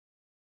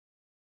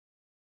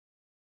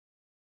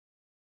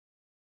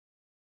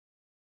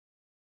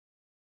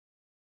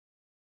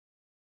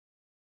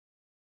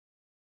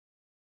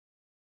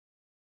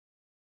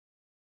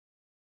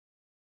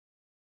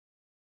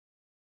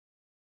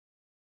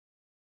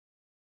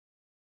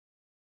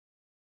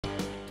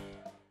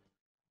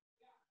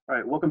All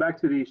right, welcome back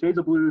to the Shades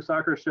of Blue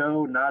Soccer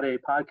Show, not a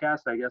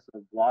podcast, I guess, a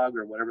vlog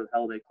or whatever the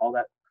hell they call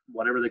that,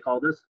 whatever they call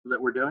this that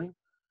we're doing.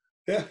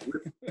 Yeah.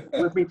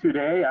 With me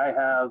today, I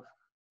have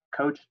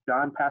Coach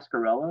John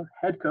Pascarella,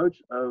 head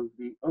coach of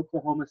the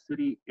Oklahoma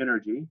City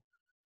Energy,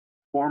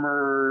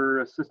 former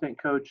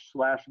assistant coach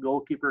slash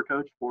goalkeeper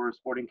coach for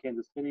Sporting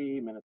Kansas City,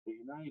 Minnesota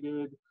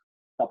United,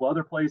 a couple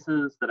other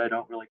places that I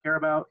don't really care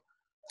about.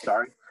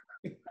 Sorry,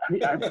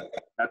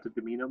 not to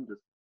demean them,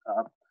 just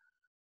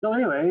so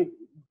anyway,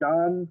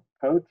 John,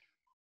 Coach,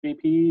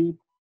 JP,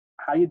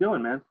 how you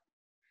doing, man?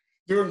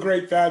 Doing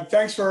great, Thad.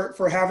 Thanks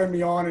for having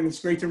me on, and it's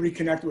great to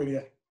reconnect with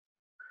you.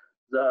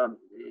 The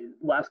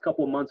last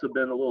couple of months have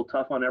been a little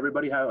tough on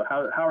everybody. How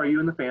are you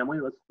and the family?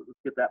 Let's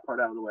get that part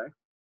out of the way.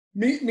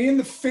 Me and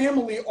the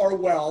family are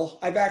well.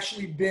 I'm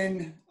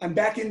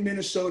back in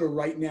Minnesota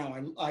right now.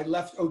 I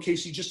left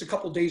OKC just a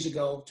couple days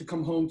ago to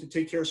come home to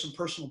take care of some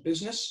personal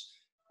business,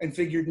 and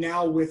figured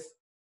now with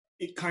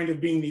it kind of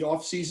being the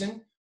off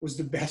season was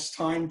the best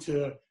time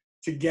to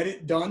get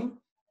it done.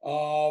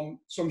 So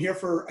I'm here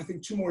for, I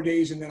think, 2 more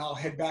days, and then I'll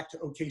head back to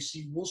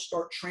OKC. We'll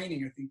start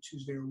training, I think,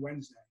 Tuesday or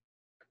Wednesday.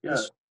 Yeah.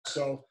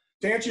 So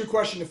to answer your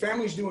question, the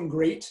family's doing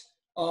great.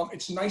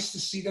 It's nice to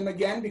see them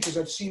again because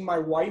I've seen my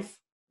wife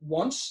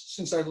once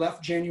since I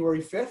left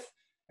January 5th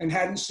and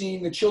hadn't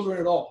seen the children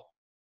at all.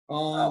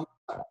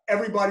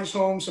 Everybody's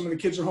home. Some of the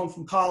kids are home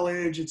from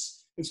college.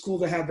 It's cool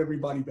to have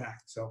everybody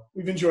back. So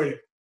we've enjoyed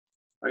it.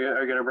 Are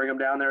you going to bring them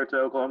down there to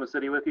Oklahoma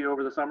City with you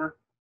over the summer?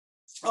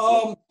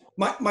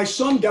 My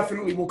son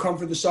definitely will come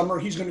for the summer.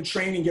 He's going to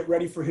train and get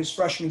ready for his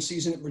freshman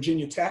season at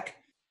Virginia Tech.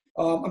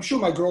 I'm sure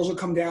my girls will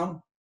come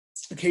down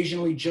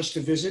occasionally just to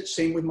visit.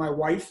 Same with my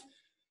wife.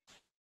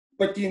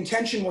 But the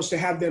intention was to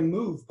have them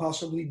move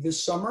possibly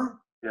this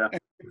summer. Yeah.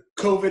 And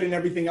COVID and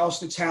everything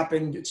else that's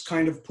happened, it's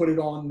kind of put it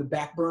on the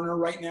back burner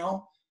right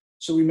now.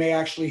 So we may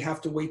actually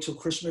have to wait till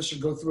Christmas or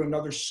go through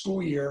another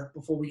school year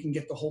before we can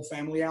get the whole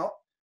family out.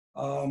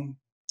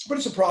 But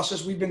it's a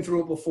process. We've been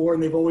through it before,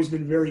 and they've always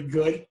been very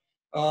good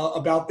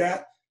about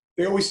that.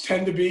 They always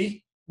tend to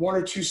be 1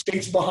 or 2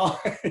 states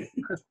behind.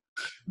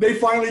 They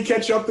finally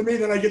catch up to me,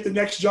 then I get the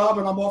next job,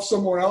 and I'm off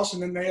somewhere else,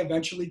 and then they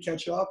eventually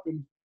catch up.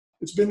 And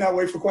it's been that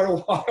way for quite a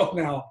while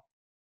now.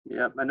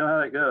 Yeah, I know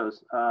how that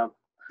goes.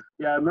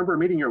 Yeah, I remember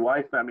meeting your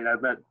wife. I mean,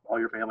 I've met all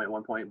your family at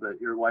one point,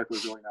 but your wife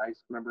was really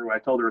nice. Remember when I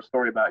told her a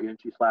story about you and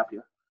she slapped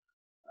you?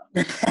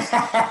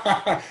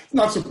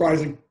 Not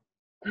surprising.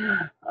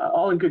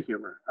 All in good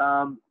humor.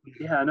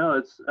 Yeah, no,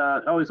 it's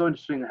always so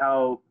interesting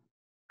how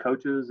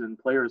coaches and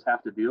players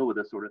have to deal with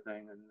this sort of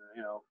thing. And,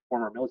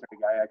 former military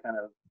guy, I kind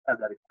of had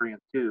that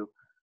experience too.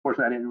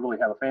 Fortunately, I didn't really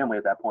have a family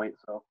at that point,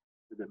 so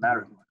it didn't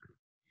matter as much.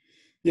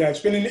 Yeah, it's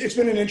been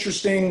an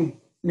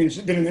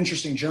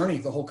interesting journey,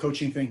 the whole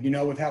coaching thing,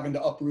 with having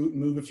to uproot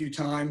and move a few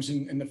times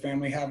and the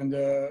family having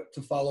to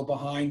follow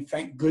behind.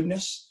 Thank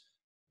goodness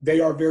they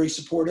are very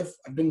supportive.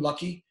 I've been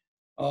lucky.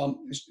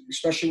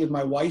 Especially with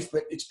my wife,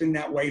 but it's been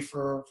that way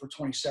for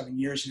 27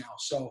 years now.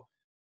 So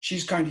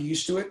she's kind of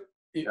used to it.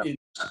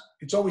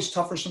 It's always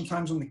tougher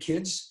sometimes on the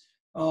kids,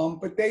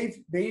 but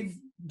they've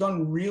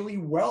done really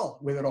well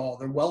with it all.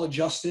 They're well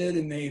adjusted,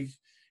 and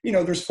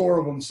there's 4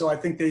 of them. So I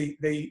think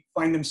they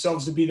find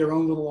themselves to be their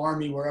own little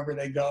army wherever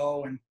they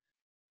go,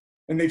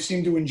 and they've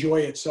seemed to enjoy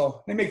it.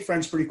 So they make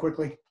friends pretty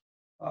quickly.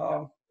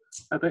 I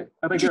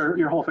think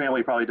your whole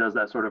family probably does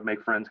that sort of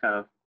make friends kind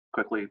of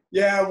quickly.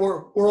 Yeah,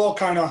 we're all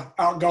kind of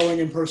outgoing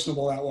and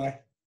personable that way.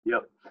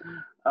 Yep.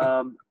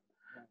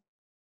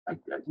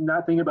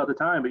 Not thinking about the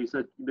time, but you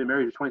said you've been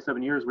married for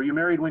 27 years. Were you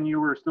married when you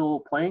were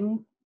still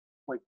playing?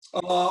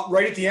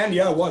 Right at the end,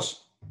 yeah, it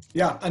was.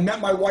 Yeah, I met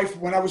my wife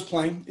when I was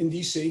playing in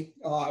D.C.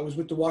 I was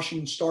with the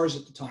Washington Stars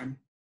at the time.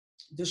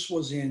 This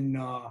was in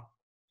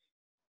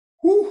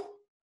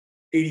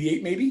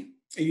 88, maybe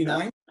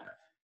 89.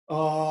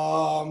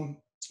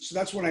 So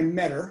that's when I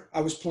met her.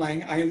 I was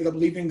playing. I ended up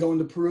leaving, going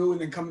to Peru,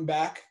 and then coming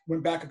back.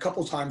 Went back a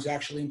couple times,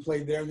 actually, and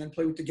played there, and then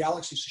played with the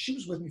Galaxy. So she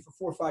was with me for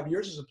 4 or 5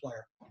 years as a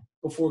player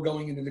before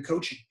going into the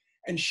coaching.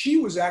 And she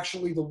was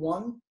actually the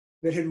one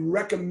that had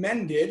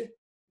recommended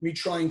me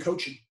trying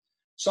coaching.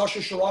 Sasha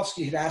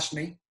Sharovsky had asked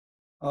me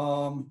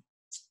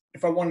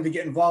if I wanted to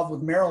get involved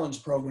with Maryland's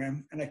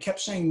program, and I kept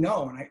saying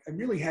no, and I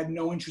really had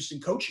no interest in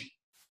coaching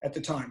at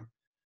the time.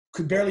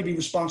 Could barely be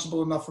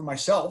responsible enough for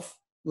myself,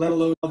 let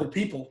alone other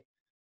people.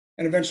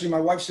 And eventually my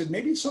wife said,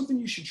 maybe it's something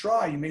you should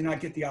try. You may not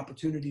get the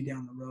opportunity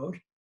down the road.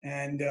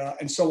 And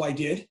so I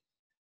did.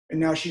 And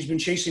now she's been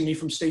chasing me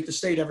from state to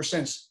state ever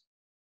since.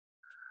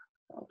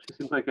 Well, she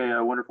seems like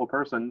a wonderful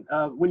person.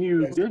 When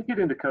you did get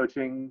into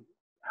coaching,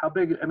 how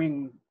big, to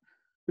me,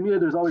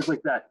 there's always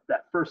like that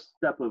first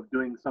step of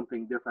doing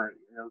something different,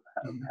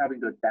 having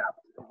to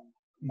adapt,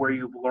 where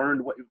you've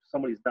learned what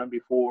somebody's done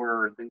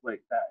before and things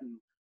like that, and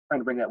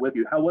trying to bring that with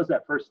you. How was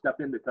that first step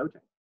into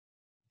coaching?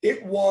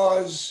 It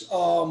was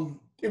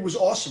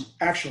awesome,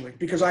 actually,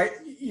 because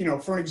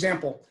for an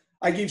example,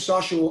 I gave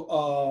Sasha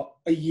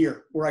a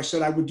year where I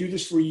said I would do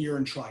this for a year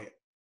and try it.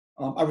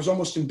 I was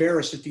almost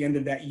embarrassed at the end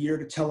of that year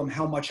to tell him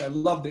how much I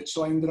loved it,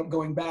 so I ended up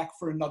going back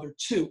for another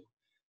 2.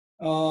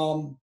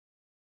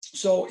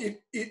 So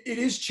it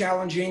is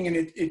challenging, and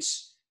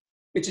it's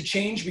a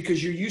change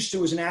because you're used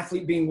to, as an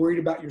athlete, being worried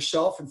about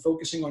yourself and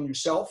focusing on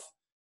yourself.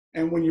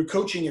 And when you're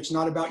coaching, it's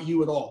not about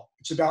you at all.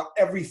 It's about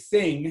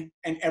everything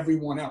and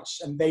everyone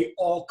else. And they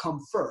all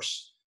come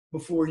first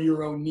before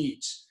your own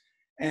needs.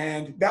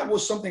 And that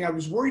was something I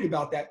was worried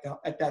about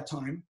at that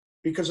time,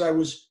 because I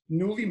was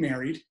newly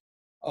married,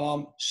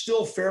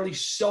 still a fairly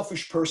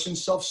selfish person,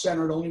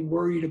 self-centered, only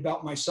worried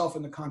about myself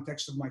in the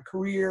context of my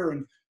career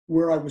and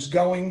where I was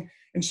going.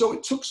 And so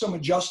it took some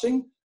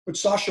adjusting, but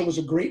Sasha was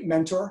a great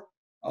mentor.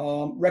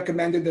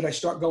 Recommended that I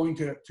start going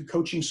to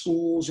coaching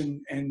schools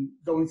and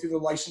going through the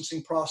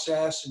licensing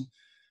process, and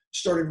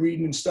started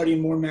reading and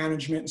studying more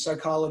management and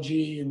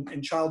psychology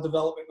and child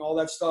development and all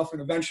that stuff.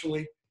 And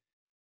eventually,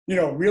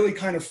 really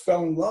kind of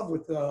fell in love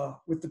with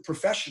the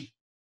profession.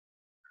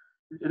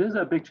 It is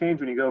a big change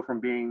when you go from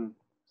being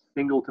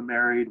single to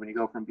married, when you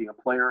go from being a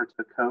player to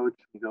a coach,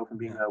 when you go from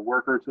being a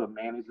worker to a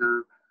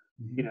manager.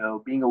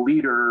 Being a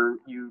leader,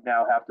 you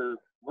now have to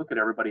look at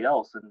everybody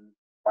else and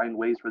find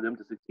ways for them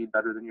to succeed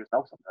better than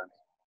yourself sometimes.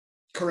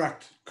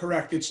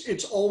 Correct.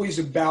 It's always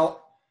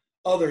about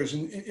others.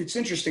 And it's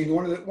interesting.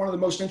 One of the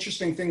most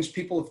interesting things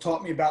people have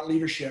taught me about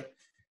leadership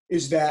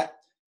is that,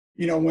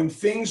 when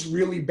things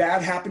really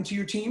bad happen to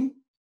your team,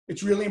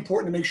 it's really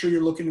important to make sure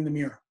you're looking in the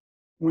mirror.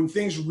 When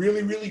things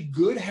really, really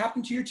good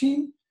happen to your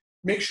team,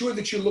 make sure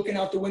that you're looking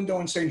out the window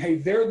and saying, hey,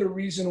 they're the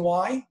reason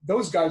why.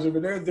 Those guys over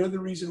there, they're the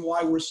reason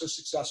why we're so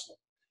successful.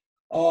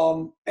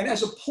 And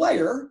as a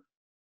player,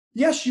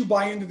 yes, you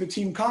buy into the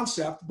team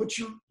concept, but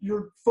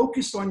you're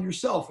focused on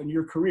yourself and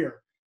your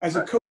career. As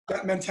a coach,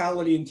 that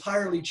mentality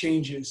entirely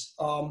changes.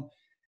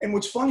 And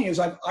what's funny is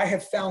I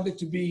have found it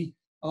to be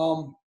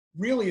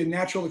really a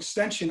natural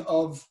extension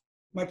of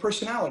my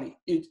personality.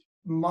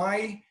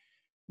 My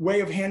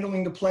way of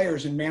handling the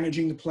players and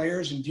managing the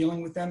players and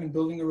dealing with them and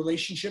building the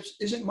relationships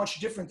isn't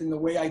much different than the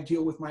way I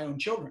deal with my own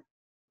children,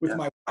 with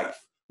my wife,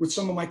 with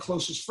some of my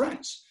closest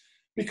friends.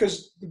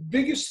 Because the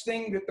biggest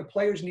thing that the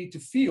players need to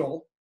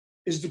feel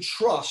is the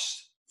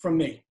trust from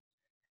me.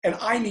 And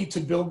I need to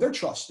build their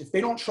trust. If they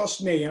don't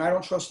trust me and I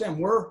don't trust them,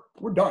 we're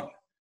done.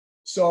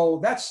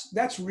 So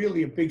that's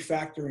really a big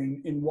factor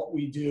in what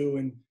we do.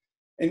 And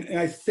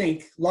I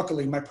think,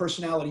 luckily, my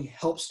personality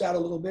helps that a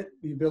little bit,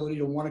 the ability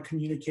to want to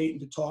communicate and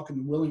to talk and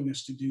the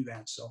willingness to do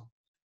that. So,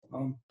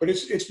 but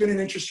it's been an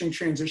interesting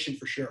transition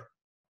for sure.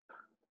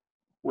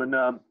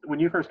 When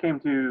you first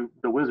came to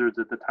the Wizards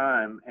at the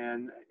time,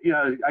 and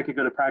I could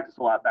go to practice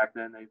a lot back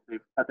then. They've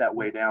cut that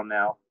way down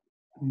now.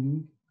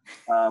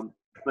 Mm-hmm.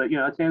 But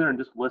I'd stand there and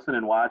just listen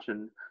and watch.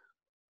 And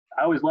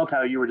I always loved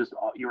how you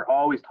were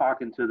always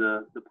talking to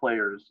the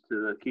players,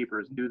 to the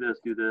keepers, do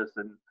this,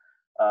 and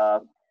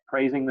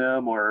praising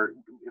them. Or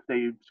if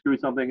they screwed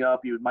something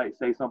up, you might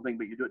say something,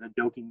 but you do it in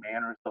a joking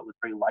manner, so it was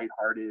very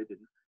lighthearted.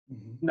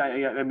 And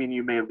I mean,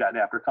 you may have gotten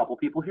after a couple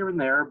people here and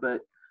there,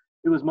 but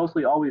it was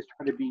mostly always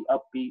trying to be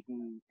upbeat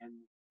and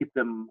keep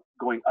them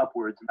going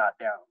upwards, not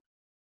down.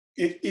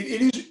 It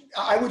is,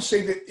 I would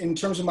say that in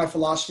terms of my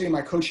philosophy and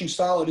my coaching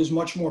style, it is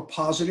much more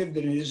positive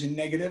than it is in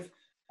negative.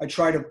 I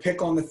try to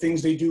pick on the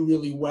things they do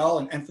really well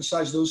and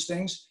emphasize those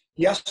things.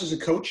 Yes, as a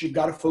coach, you've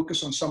got to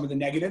focus on some of the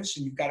negatives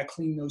and you've got to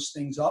clean those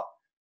things up.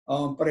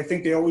 But I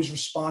think they always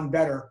respond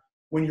better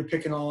when you're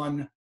picking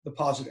on the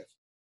positive.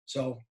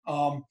 So,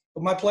 but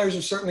my players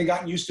have certainly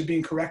gotten used to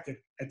being corrected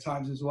at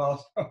times as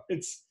well. So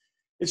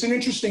it's an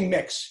interesting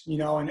mix,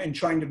 and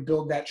trying to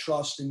build that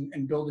trust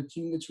and build a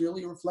team that's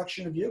really a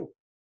reflection of you.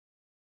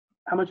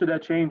 How much did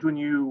that change when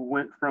you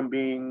went from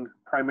being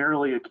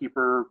primarily a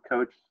keeper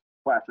coach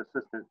 /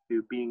 assistant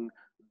to being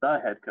the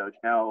head coach?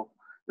 Now,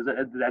 did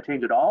that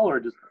change at all, or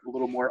just a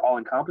little more all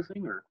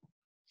encompassing? Or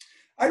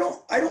I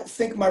don't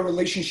think my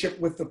relationship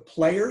with the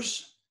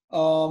players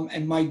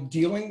and my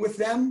dealing with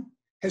them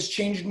has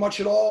changed much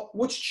at all.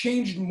 What's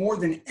changed more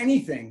than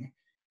anything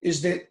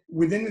is that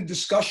within the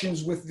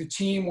discussions with the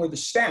team or the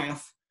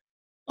staff,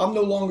 I'm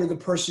no longer the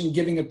person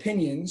giving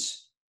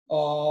opinions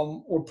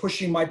or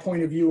pushing my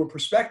point of view or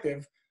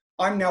perspective.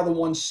 I'm now the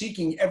one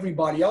seeking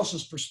everybody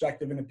else's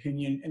perspective and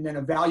opinion, and then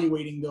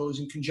evaluating those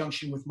in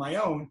conjunction with my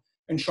own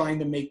and trying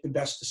to make the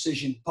best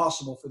decision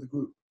possible for the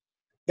group.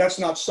 That's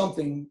not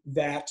something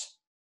that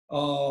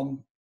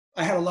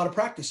I had a lot of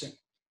practice in.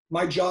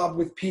 My job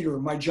with Peter,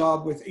 my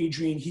job with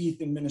Adrian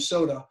Heath in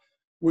Minnesota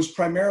was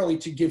primarily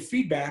to give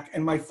feedback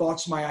and my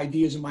thoughts, my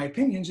ideas, and my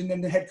opinions, and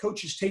then the head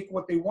coaches take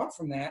what they want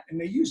from that and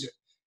they use it.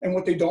 And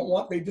what they don't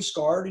want, they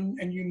discard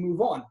and you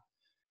move on.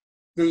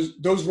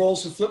 Those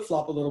roles have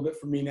flip-flopped a little bit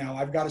for me now.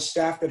 I've got a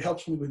staff that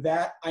helps me with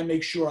that. I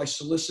make sure I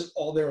solicit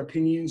all their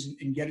opinions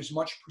and get as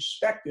much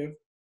perspective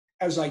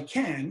as I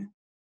can,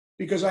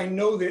 because I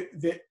know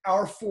that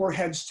our four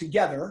heads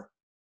together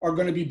are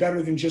going to be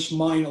better than just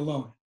mine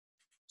alone.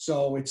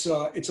 So it's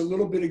a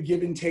little bit of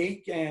give and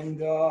take,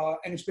 and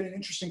it's been an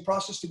interesting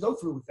process to go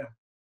through with them.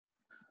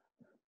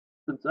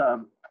 Since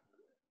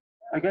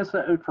I guess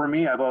for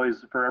me,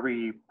 for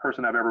every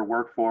person I've ever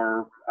worked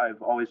for,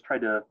 I've always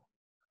tried to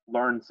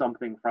learn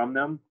something from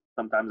them,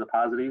 sometimes a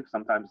positive,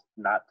 sometimes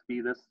not to be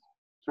this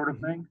sort of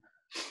thing.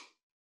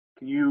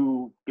 Can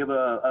you give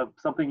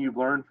something you've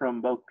learned from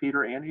both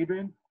Peter and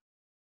Adrian?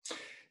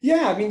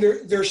 Yeah, I mean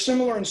they're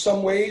similar in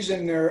some ways,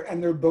 and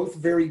they're both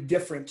very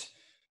different.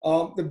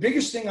 The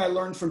biggest thing I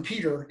learned from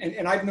Peter,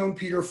 and I've known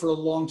Peter for a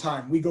long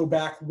time. We go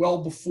back well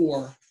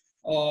before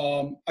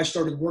I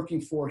started working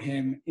for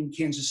him in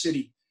Kansas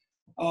City.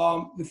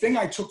 The thing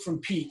I took from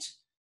Pete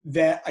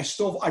that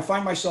I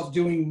find myself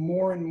doing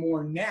more and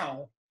more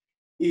now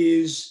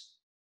is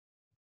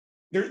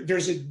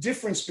there's a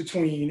difference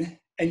between,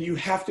 and you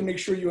have to make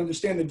sure you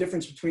understand the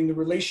difference between the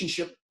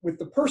relationship with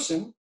the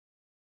person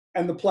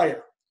and the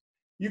player.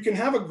 You can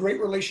have a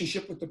great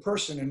relationship with the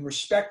person and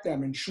respect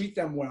them and treat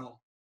them well,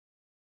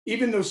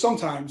 even though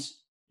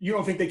sometimes you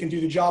don't think they can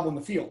do the job on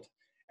the field.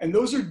 And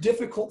those are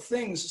difficult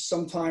things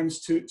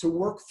sometimes to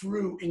work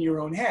through in your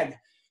own head,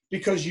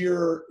 because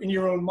you're in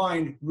your own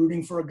mind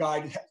rooting for a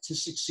guy to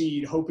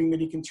succeed, hoping that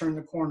he can turn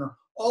the corner,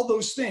 all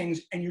those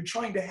things, and you're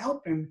trying to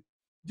help him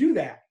do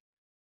that.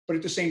 But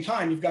at the same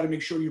time, you've got to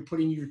make sure you're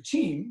putting your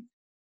team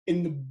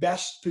in the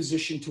best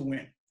position to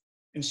win.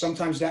 And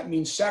sometimes that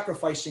means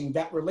sacrificing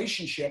that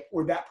relationship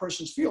or that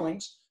person's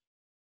feelings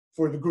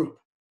for the group.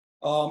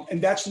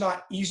 And that's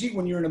not easy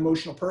when you're an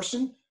emotional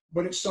person,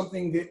 but it's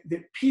something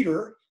that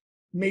Peter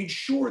made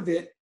sure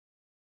that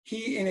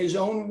he, in his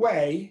own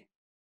way,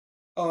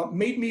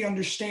 made me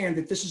understand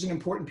that this is an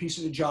important piece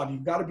of the job.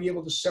 You've got to be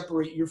able to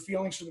separate your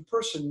feelings for the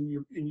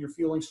person and your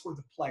feelings for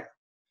the player.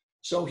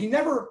 So he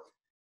never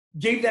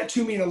gave that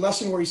to me in a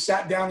lesson where he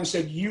sat down and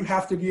said, you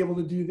have to be able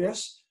to do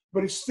this.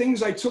 But it's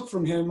things I took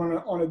from him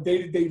on a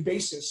day-to-day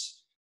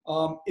basis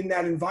in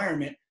that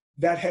environment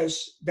that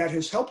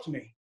has helped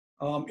me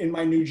in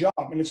my new job.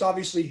 And it's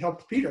obviously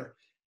helped Peter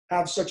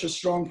have such a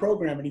strong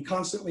program. And he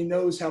constantly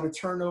knows how to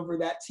turn over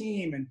that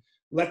team and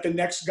let the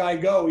next guy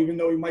go, even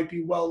though he might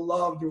be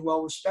well-loved or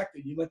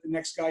well-respected. You let the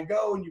next guy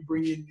go and you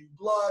bring in new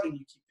blood and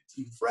you keep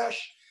the team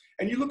fresh.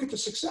 And you look at the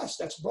success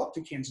that's brought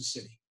to Kansas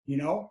City, you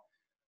know?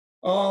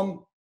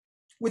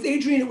 With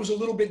Adrian, it was a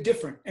little bit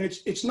different. And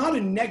it's not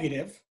a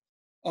negative.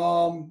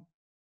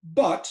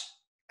 But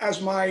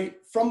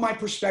from my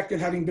perspective,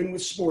 having been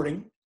with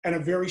Sporting and a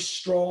very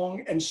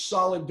strong and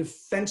solid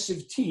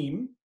defensive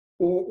team,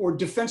 or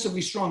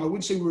defensively strong, I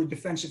wouldn't say we were a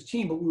defensive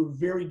team, but we were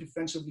very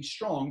defensively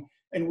strong,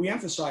 and we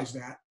emphasize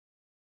that.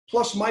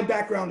 Plus, my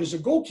background as a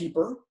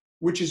goalkeeper,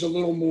 which is a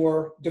little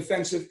more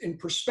defensive in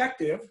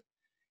perspective,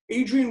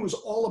 Adrian was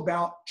all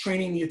about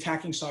training the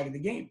attacking side of the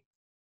game.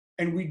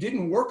 And we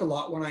didn't work a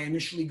lot when I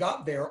initially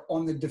got there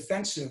on the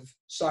defensive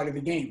side of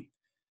the game.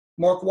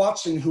 Mark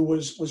Watson, who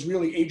was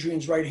really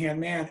Adrian's right-hand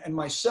man, and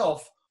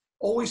myself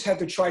always had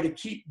to try to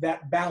keep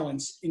that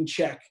balance in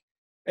check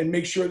and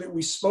make sure that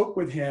we spoke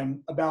with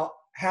him about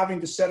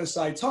having to set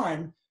aside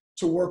time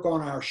to work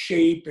on our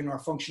shape and our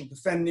functional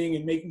defending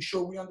and making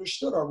sure we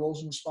understood our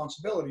roles and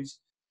responsibilities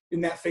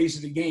in that phase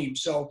of the game.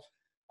 So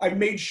I've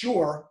made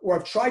sure, or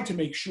I've tried to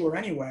make sure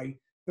anyway,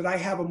 that I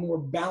have a more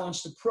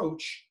balanced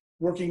approach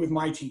working with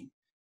my team.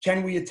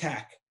 Can we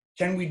attack?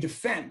 Can we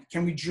defend?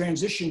 Can we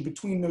transition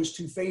between those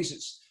two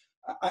phases?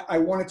 I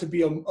want it to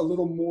be a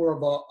little more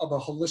of a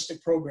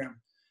holistic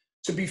program.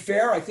 To be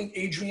fair, I think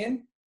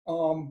Adrian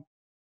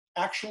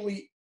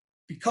actually,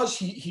 because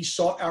he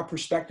saw our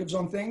perspectives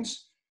on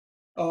things,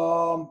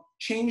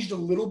 changed a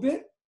little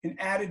bit and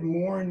added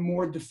more and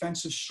more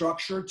defensive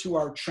structure to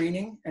our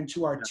training and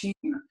to our team.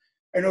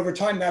 And over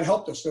time, that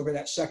helped us over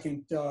that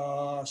second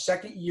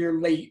year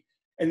late,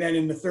 and then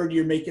in the third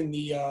year making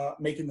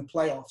the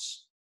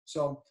playoffs.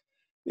 So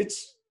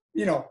it's,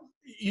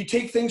 you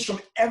take things from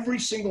every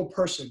single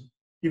person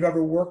you've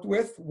ever worked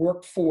with,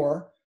 worked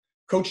for,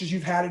 coaches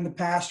you've had in the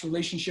past,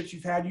 relationships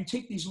you've had. You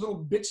take these little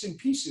bits and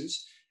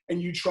pieces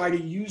and you try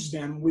to use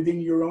them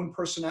within your own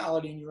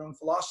personality and your own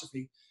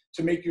philosophy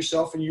to make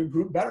yourself and your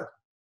group better.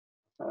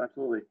 Oh,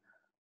 absolutely.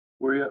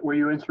 Were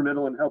you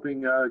instrumental in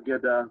helping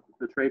get the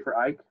trade for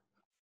Ike?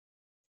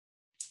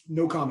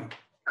 No comment.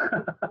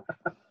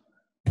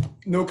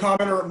 No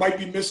comment, or it might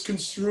be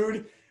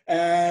misconstrued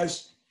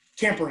as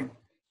tampering.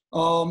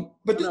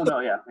 But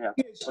yeah.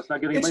 Let's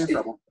not get anybody in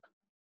trouble.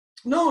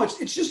 No,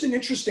 it's just an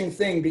interesting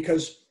thing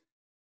because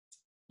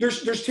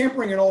there's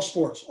tampering in all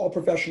sports, all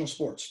professional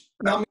sports.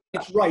 Now,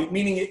 it's right,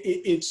 meaning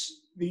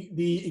it's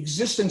the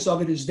existence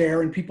of it is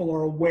there and people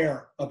are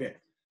aware of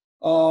it.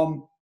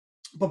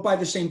 But by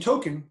the same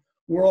token,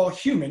 we're all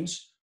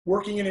humans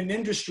working in an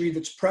industry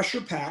that's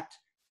pressure-packed,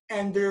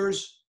 and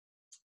there's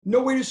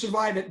no way to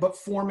survive it but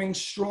forming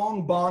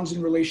strong bonds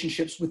and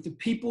relationships with the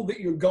people that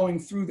you're going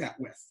through that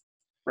with.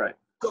 Right.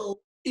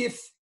 So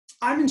if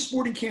I'm in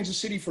Sporting Kansas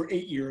City for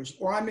 8 years,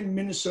 or I'm in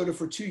Minnesota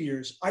for 2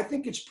 years, I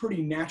think it's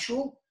pretty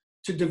natural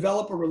to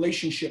develop a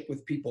relationship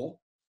with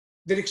people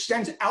that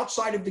extends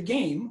outside of the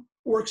game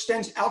or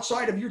extends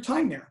outside of your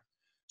time there.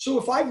 So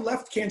if I've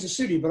left Kansas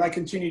City, but I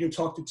continue to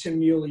talk to Tim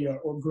Melia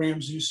or Graham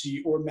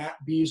Zusi or Matt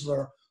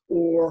Beasler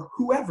or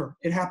whoever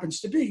it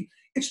happens to be,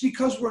 it's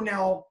because we're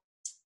now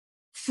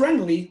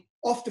friendly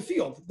off the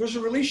field. There's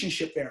a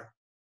relationship there.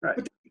 Right.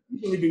 But that can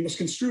really be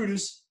misconstrued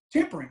as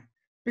tampering.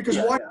 Because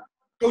why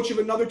coach of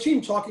another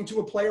team talking to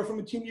a player from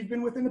a team you've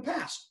been with in the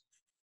past?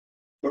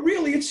 but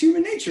really it's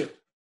human nature.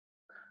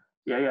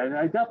 Yeah, yeah, and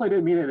I definitely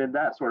didn't mean it in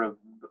that sort of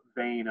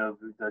vein of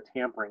the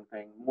tampering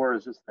thing. More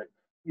as just that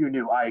you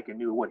knew Ike and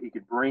knew what he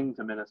could bring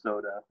to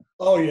Minnesota.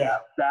 Oh yeah.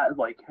 That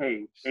like,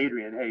 hey,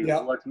 Adrian, hey, Yeah.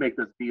 let's make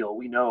this deal.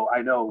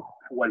 I know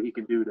what he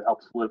can do to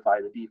help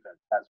solidify the defense.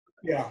 That's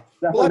Yeah.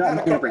 definitely Well,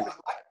 not tampering.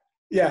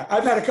 yeah,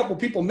 I've had a couple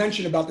people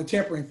mention about the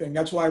tampering thing.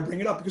 That's why I bring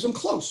it up, because I'm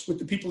close with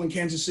the people in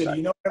Kansas City. Right.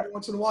 You know, every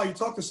once in a while you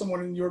talk to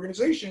someone in the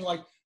organization,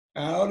 like,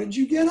 how did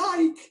you get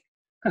Ike?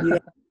 You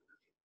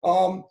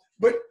know?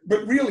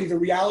 But really, the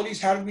reality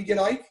is, how did we get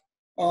Ike?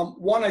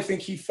 One, I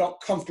think he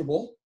felt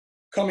comfortable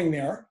coming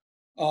there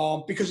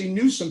because he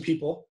knew some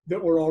people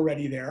that were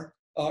already there,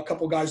 a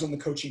couple guys on the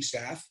coaching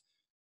staff.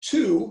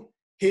 Two,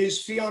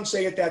 his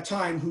fiance at that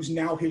time, who's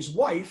now his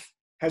wife,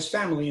 has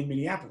family in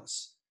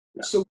Minneapolis.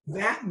 Yeah. So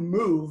that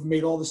move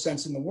made all the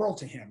sense in the world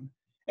to him.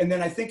 And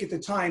then I think at the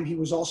time he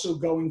was also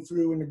going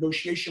through a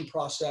negotiation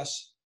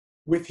process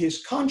with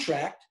his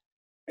contract.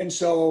 And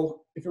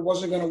so if it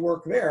wasn't going to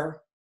work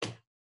there,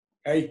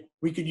 hey,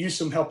 we could use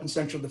some help in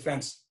Central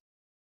Defense.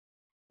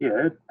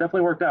 Yeah, it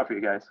definitely worked out for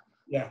you guys.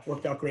 Yeah,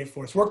 worked out great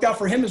for us. Worked out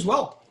for him as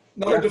well.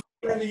 Another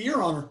Defender of the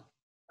Year honor.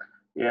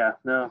 Yeah,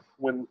 no,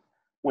 when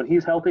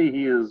he's healthy,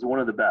 he is one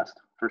of the best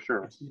for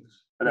sure. Yes,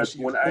 But that's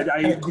when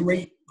a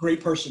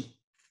great person.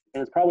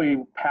 And it's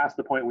probably past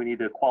the point we need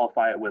to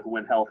qualify it with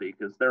when healthy,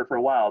 because there for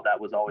a while that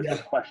was always the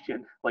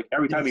question. Like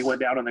every time he went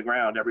down on the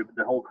ground,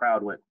 the whole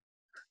crowd went,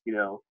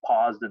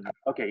 paused and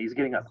okay, he's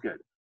getting up, good.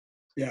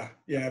 Yeah,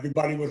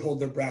 everybody would hold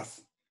their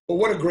breath. But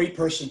what a great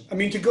person. I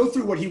mean, to go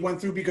through what he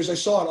went through, because I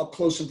saw it up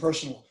close and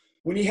personal.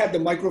 When he had the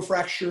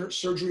microfracture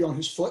surgery on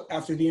his foot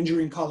after the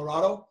injury in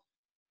Colorado,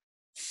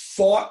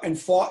 fought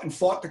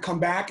to come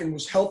back and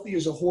was healthy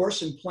as a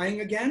horse and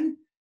playing again.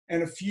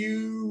 And a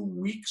few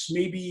weeks,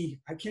 maybe,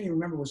 I can't even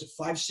remember, was it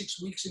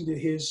 5-6 weeks into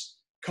his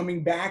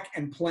coming back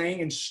and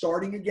playing and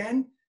starting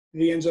again,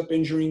 he ends up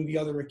injuring the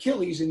other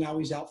Achilles, and now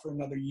he's out for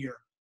another year.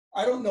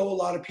 I don't know a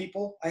lot of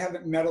people. I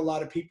haven't met a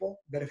lot of people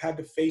that have had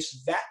to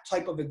face that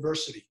type of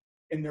adversity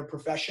in their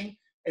profession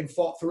and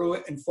fought through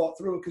it,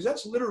 because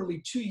that's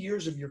literally 2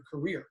 years of your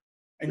career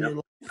and your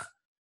life,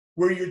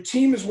 where your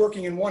team is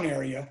working in one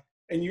area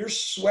and you're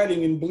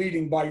sweating and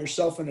bleeding by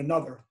yourself in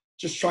another,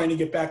 just trying to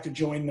get back to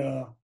join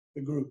the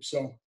group.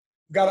 So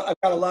I've got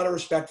a lot of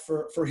respect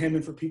for him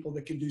and for people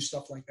that can do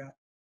stuff like that.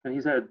 And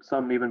he's had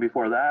some even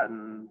before that,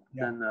 and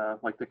then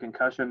like the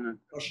concussion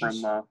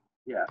from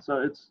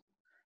so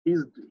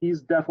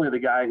he's definitely the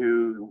guy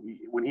who,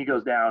 when he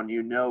goes down,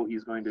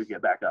 he's going to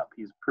get back up.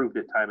 He's proved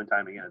it time and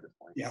time again at this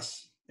point.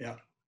 Yes. Yeah.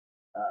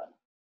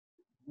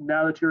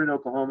 Now that you're in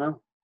Oklahoma,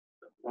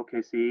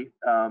 OKC,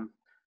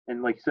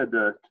 and like you said,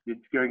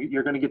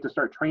 you're going to get to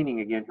start training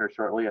again here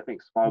shortly. I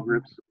think small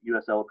groups,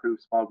 USL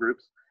approved small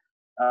groups.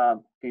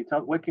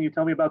 What can you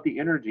tell me about the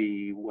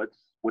energy? What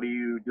are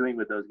you doing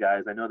with those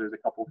guys? I know there's a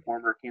couple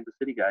former Kansas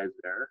City guys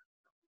there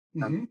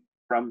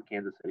from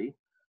Kansas City.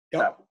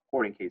 Not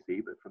supporting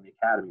KC, but from the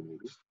academy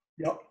maybe.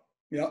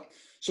 Yep.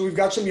 So we've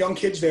got some young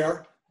kids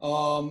there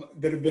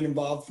that have been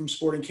involved from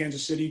Sporting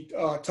Kansas City.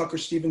 Tucker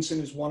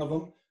Stevenson is one of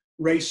them.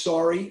 Ray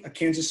Sorry, a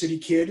Kansas City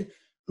kid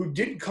who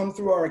didn't come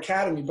through our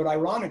academy, but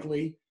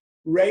ironically,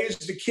 Ray is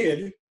the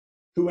kid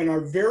who in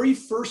our very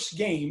first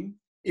game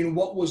in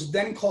what was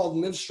then called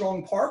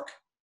Livestrong Park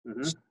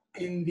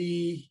in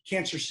the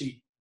cancer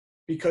seat,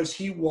 because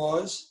he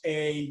was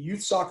a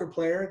youth soccer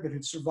player that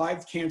had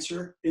survived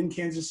cancer in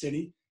Kansas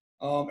City.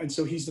 And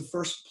so he's the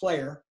first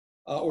player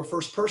or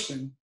first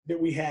person that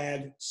we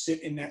had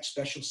sit in that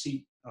special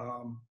seat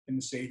in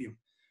the stadium.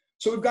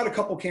 So we've got a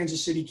couple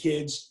Kansas City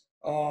kids.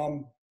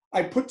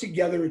 I put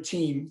together a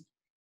team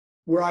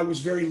where I was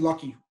very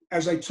lucky.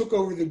 As I took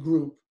over the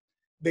group,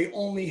 they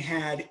only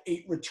had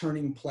 8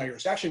 returning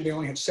players. Actually, they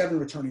only had 7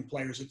 returning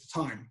players at the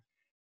time.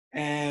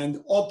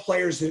 And all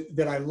players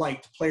that I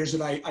liked, players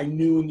that I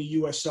knew in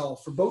the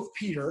USL. For both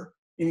Peter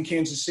in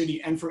Kansas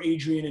City and for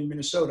Adrian in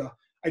Minnesota,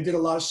 I did a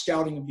lot of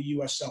scouting of the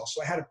USL.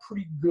 So I had a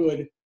pretty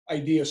good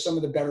idea of some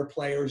of the better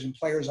players and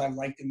players I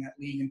liked in that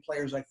league and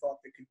players I thought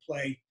that could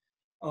play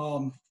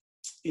playing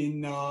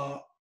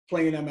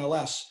in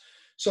MLS.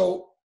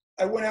 So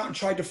I went out and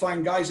tried to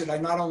find guys that I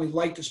not only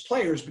liked as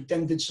players, but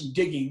then did some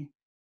digging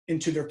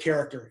into their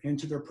character,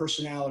 into their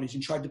personalities,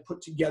 and tried to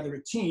put together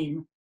a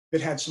team that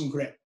had some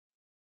grit.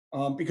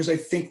 Because I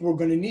think we're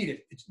going to need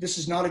it. This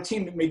is not a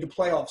team that made the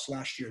playoffs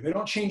last year. They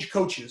don't change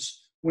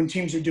coaches when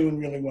teams are doing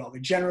really well. They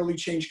generally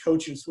change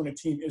coaches when a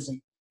team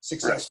isn't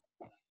successful.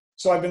 Right.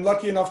 So I've been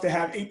lucky enough to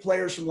have 8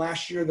 players from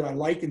last year that I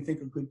like and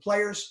think are good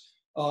players.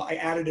 I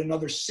added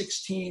another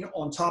 16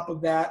 on top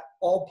of that,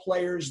 all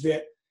players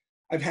that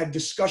I've had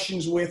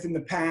discussions with in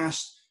the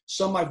past.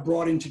 Some I've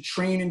brought in to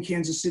train in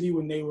Kansas City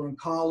when they were in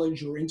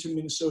college or into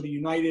Minnesota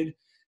United.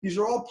 These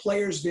are all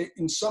players that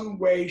in some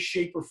way,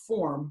 shape, or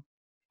form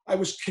I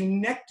was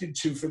connected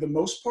to for the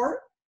most part,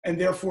 and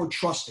therefore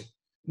trusted.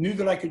 Knew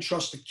that I could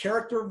trust the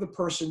character of the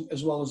person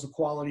as well as the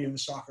quality of the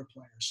soccer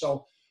player.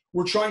 So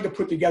we're trying to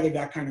put together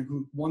that kind of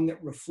group, one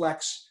that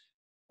reflects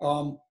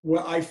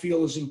what I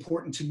feel is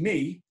important to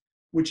me,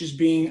 which is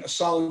being a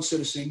solid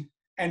citizen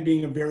and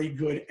being a very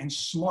good and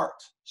smart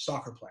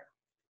soccer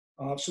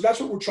player. So that's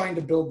what we're trying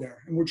to build there.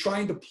 And we're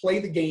trying to play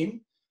the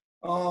game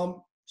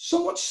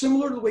somewhat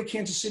similar to the way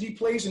Kansas City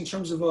plays in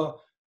terms of a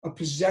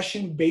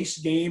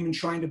possession-based game and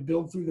trying to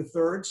build through the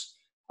thirds.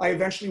 I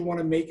eventually want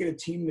to make it a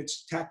team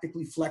that's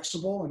tactically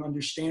flexible and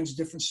understands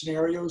different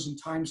scenarios and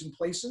times and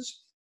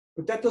places.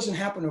 But that doesn't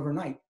happen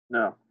overnight.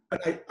 No.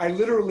 I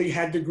literally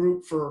had the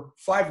group for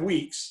 5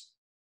 weeks,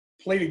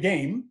 played a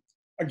game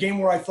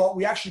where I thought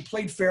we actually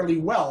played fairly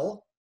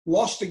well,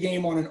 lost the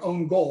game on an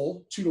own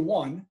goal,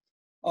 2-1.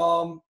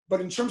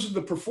 But in terms of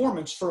the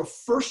performance, for a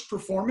first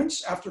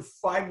performance after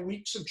 5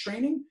 weeks of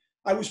training,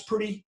 I was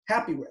pretty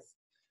happy with.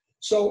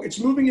 So it's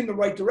moving in the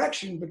right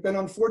direction, but then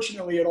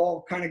unfortunately it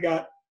all kind of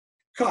got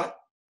cut.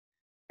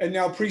 And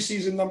now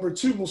preseason number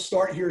 2 will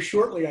start here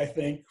shortly, I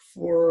think,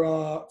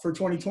 for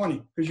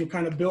 2020, because you'll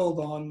kind of build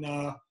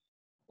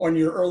on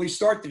your early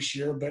start this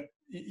year, but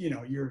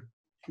you're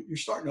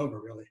starting over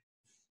really.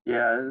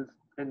 Yeah,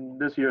 and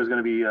this year is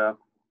going to be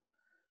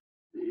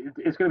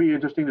it's going to be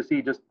interesting to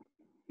see just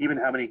even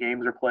how many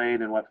games are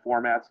played and what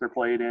formats they're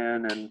played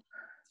in, and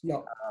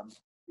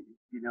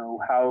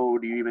how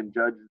do you even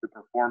judge the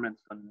performance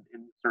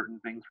in certain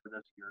things for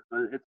this year?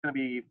 So it's going to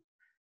be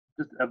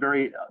just a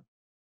very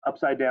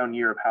upside down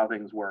year of how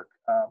things work.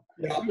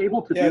 Were you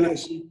able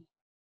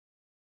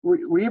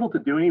to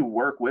do any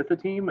work with the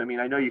team? I mean,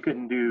 I know you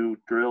couldn't do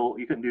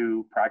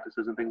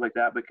practices and things like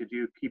that, but could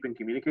you keep in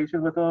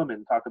communication with them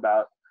and talk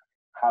about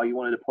how you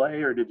wanted to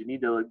play, or did you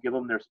need to give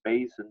them their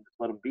space and just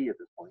let them be at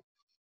this point?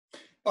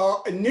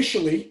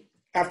 Initially,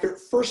 after it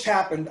first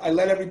happened, I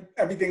let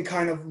everything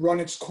kind of run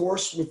its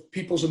course with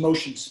people's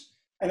emotions.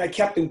 And I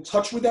kept in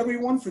touch with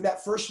everyone for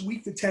that first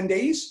week to 10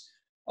 days.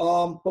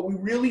 But we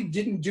really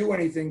didn't do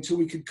anything till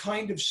we could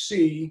kind of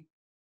see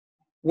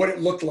what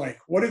it looked like.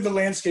 What did the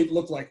landscape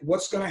look like?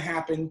 What's going to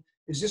happen?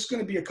 Is this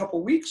going to be a couple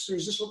of weeks, or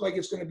does this look like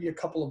it's going to be a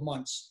couple of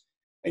months?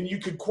 And you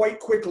could quite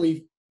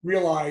quickly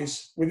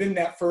realize within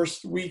that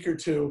first week or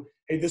two,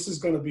 hey, this is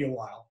going to be a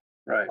while.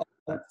 Right.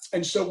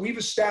 And so we've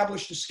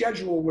established a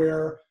schedule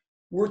where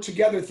we're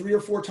together 3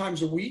 or 4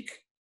 times a week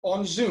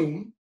on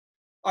Zoom,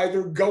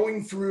 either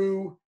going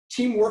through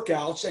team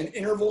workouts and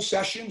interval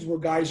sessions where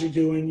guys are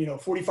doing,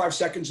 45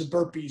 seconds of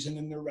burpees and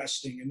then they're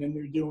resting, and then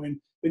they're doing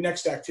the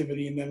next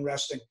activity and then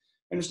resting.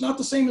 And it's not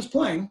the same as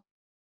playing.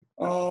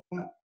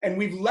 And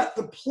we've let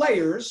the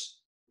players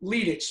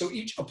lead it. So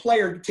a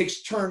player takes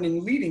a turn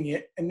in leading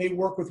it, and they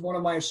work with one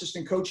of my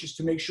assistant coaches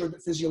to make sure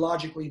that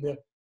physiologically the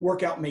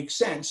workout makes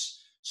sense.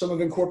 Some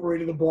have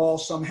incorporated the ball,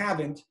 some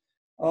haven't.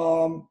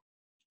 So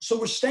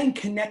we're staying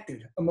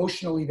connected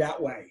emotionally that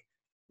way.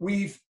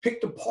 We've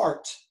picked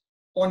apart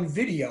on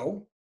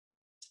video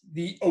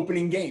the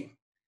opening game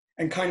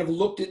and kind of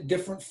looked at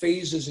different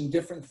phases and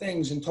different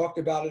things and talked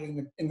about it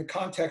in the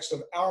context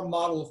of our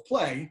model of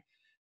play.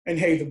 And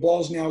hey, the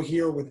ball's now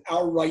here with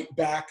our right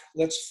back.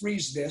 Let's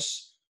freeze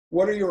this.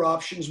 What are your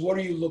options? What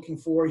are you looking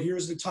for?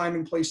 Here's the time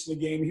and place of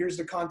the game. Here's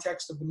the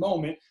context of the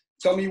moment.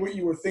 Tell me what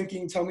you were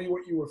thinking. Tell me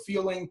what you were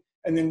feeling.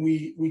 And then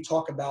we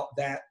talk about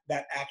that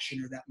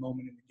action or that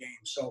moment in the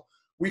game. So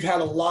we've had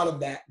a lot of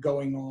that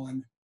going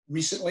on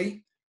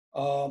recently.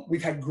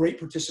 We've had great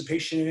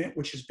participation in it,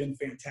 which has been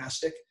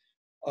fantastic.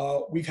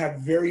 We've had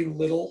very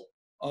little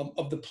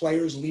of the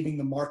players leaving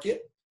the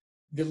market.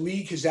 The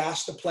league has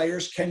asked the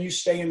players, can you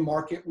stay in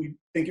market? We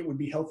think it would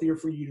be healthier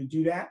for you to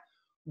do that.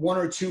 1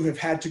 or 2 have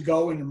had to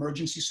go in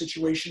emergency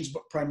situations,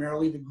 but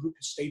primarily the group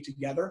has stayed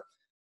together.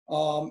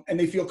 And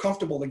they feel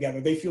comfortable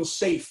together. They feel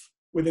safe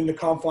within the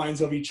confines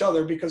of each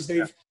other because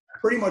they've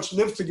pretty much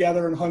lived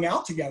together and hung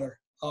out together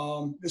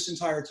this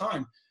entire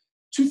time.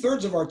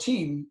 2/3 of our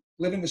team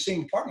live in the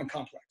same apartment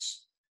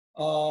complex,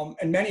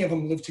 and many of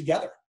them live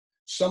together.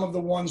 Some of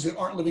the ones that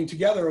aren't living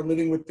together are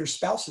living with their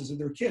spouses or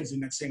their kids in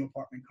that same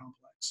apartment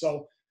complex.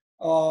 So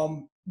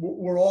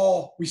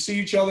we see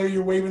each other.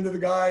 You're waving to the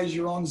guys.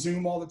 You're on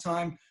Zoom all the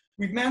time.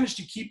 We've managed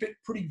to keep it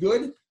pretty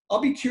good.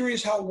 I'll be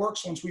curious how it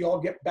works once we all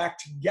get back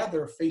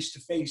together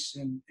face-to-face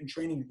and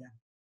training again.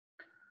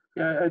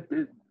 Yeah,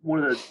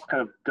 one of the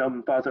kind of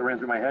dumb thoughts that ran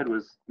through my head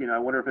was, I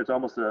wonder if it's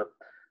almost a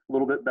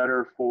little bit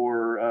better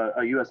for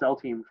a USL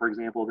team, for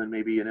example, than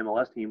maybe an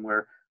MLS team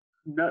where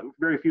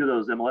very few of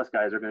those MLS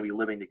guys are going to be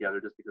living together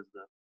just because of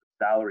the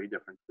salary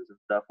differences and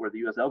stuff, where the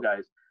USL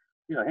guys,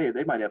 hey,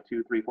 they might have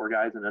 2, 3, 4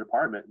 guys in an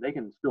apartment. They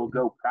can still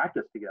go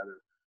practice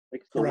together. They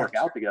can still work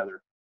out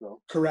together.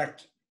 So.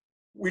 Correct.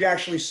 We'd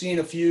actually seen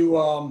a few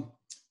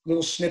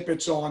little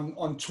snippets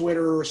on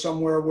Twitter or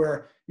somewhere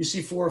where you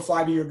see 4 or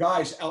 5 of your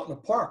guys out in the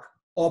park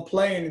all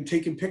playing and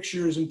taking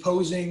pictures and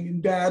posing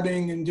and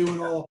dabbing and doing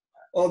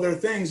all their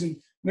things,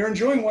 and they're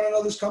enjoying one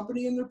another's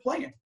company and they're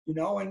playing,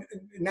 and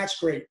that's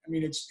great. I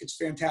mean, it's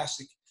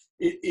fantastic.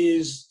 It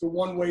is the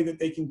one way that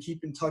they can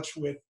keep in touch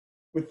with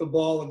the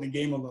ball and the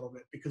game a little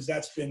bit, because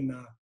that's been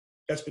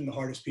the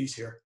hardest piece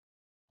here.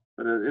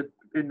 But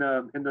in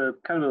the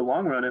kind of the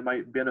long run, it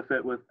might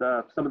benefit with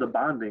some of the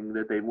bonding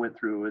that they went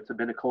through. It's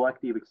been a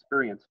collective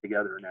experience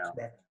together now.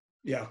 Correct.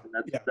 Yeah.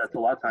 And that's a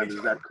lot of times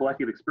is that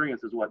collective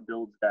experience is what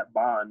builds that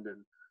bond,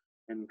 and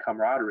and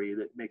camaraderie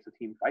that makes a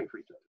team fight for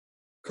each other.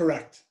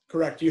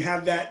 Correct. You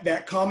have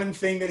that common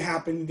thing that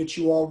happened that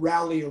you all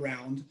rally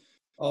around.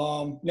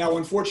 Now,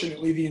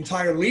 unfortunately, the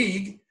entire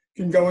league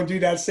can go and do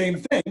that same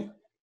thing.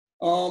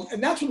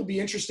 And that's what will be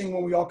interesting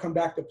when we all come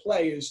back to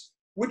play is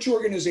which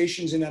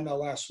organizations in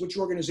MLS, which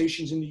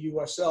organizations in the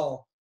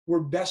USL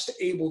were best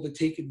able to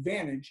take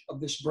advantage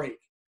of this break.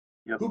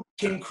 Yep. Who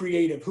became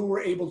creative, who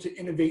were able to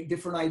innovate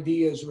different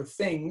ideas or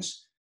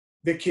things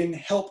that can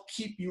help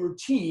keep your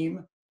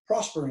team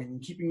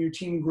prospering, keeping your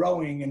team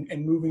growing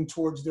and moving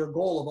towards their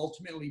goal of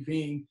ultimately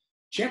being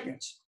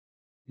champions.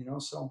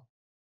 So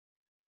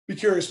be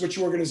curious which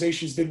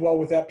organizations did well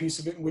with that piece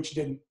of it and which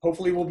didn't.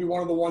 Hopefully we'll be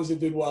one of the ones that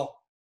did well.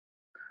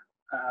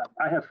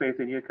 I have faith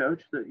in you,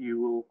 Coach, that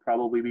you will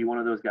probably be one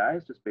of those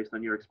guys just based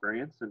on your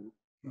experience and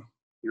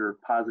your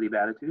positive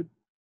attitude.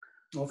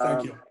 Well,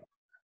 thank you.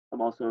 I'm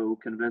also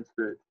convinced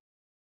that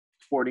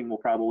Sporting will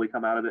probably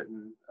come out of it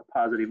in a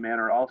positive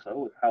manner also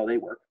with how they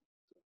work.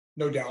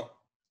 No doubt.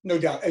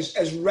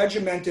 As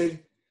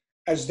regimented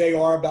as they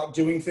are about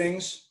doing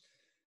things,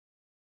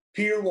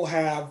 Peter will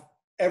have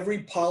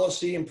every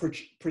policy and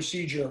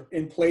procedure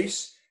in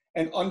place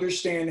and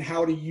understand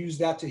how to use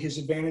that to his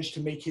advantage to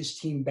make his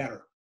team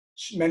better,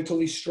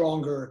 mentally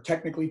stronger,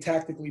 technically,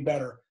 tactically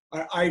better.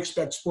 I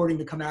expect Sporting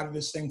to come out of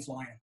this thing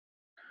flying.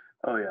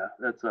 Oh yeah,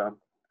 that's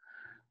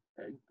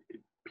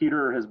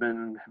Peter has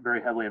been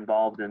very heavily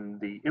involved in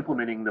the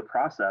implementing the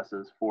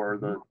processes for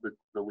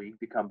the league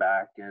to come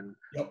back, and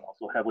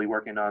also heavily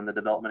working on the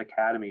development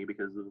academy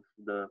because of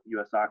the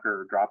U.S.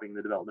 Soccer dropping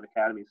the development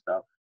academy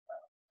stuff.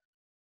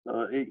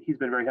 So he's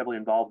been very heavily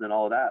involved in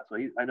all of that. So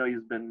I know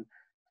he's been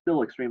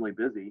still extremely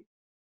busy.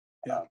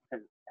 Yeah.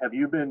 Have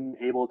you been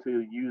able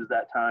to use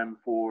that time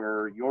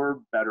for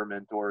your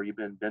betterment, or you've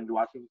been binge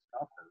watching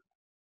stuff?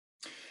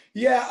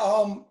 Yeah,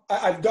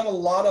 I've done a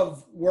lot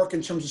of work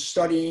in terms of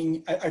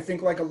studying. I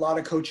think like a lot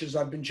of coaches,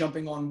 I've been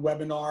jumping on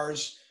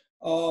webinars.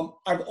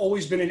 I've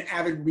always been an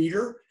avid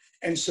reader.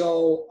 And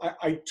so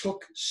I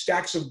took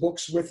stacks of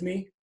books with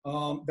me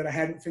that I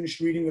hadn't finished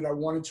reading that I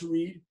wanted to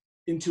read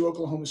into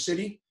Oklahoma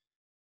City.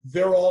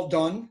 They're all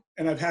done.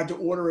 And I've had to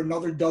order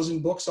another dozen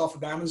books off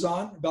of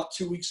Amazon about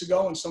 2 weeks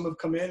ago, and some have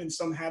come in and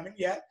some haven't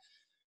yet.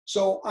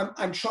 So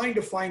I'm trying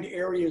to find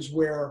areas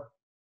where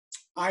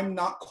I'm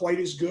not quite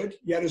as good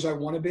yet as I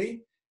want to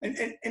be.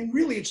 And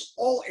really, it's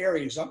all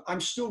areas.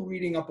 I'm still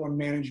reading up on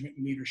management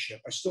and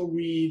leadership. I still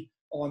read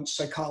on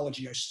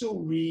psychology. I still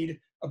read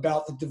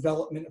about the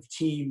development of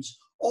teams.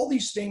 All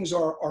these things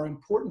are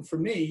important for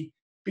me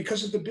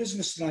because of the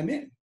business that I'm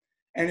in.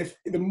 And if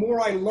the more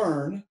I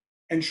learn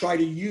and try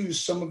to use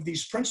some of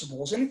these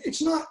principles, and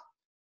it's not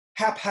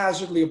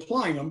haphazardly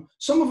applying them.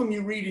 Some of them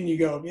you read and you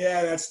go,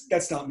 yeah,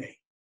 that's not me.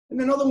 And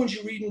then other ones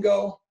you read and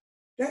go,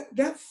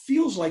 that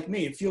feels like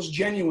me. It feels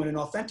genuine and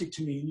authentic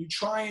to me. And you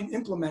try and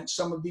implement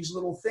some of these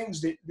little things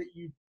that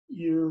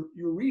you're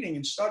reading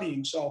and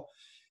studying. So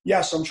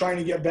yes, I'm trying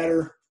to get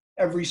better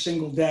every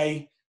single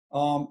day.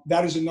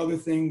 That is another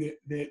thing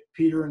that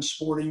Peter and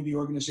Sporting, the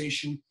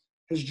organization,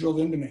 has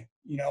drilled into me.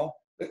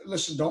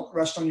 Listen, don't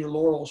rest on your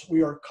laurels.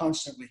 We are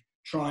constantly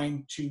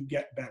trying to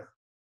get better.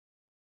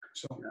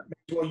 So may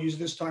as well use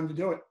this time to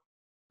do it.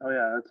 Oh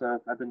yeah,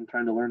 I've been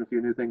trying to learn a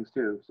few new things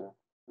too. So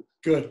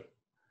good.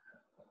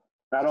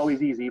 Not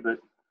always easy, but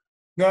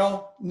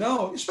no.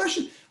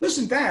 Especially,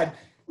 listen, Dad.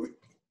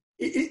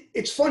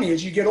 It's funny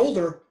as you get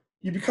older,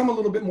 you become a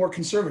little bit more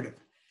conservative.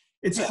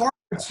 It's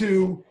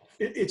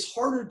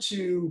harder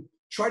to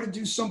try to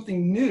do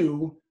something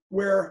new.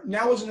 Where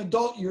now as an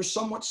adult you're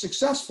somewhat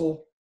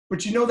successful,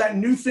 but you know that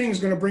new thing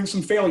is going to bring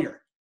some failure.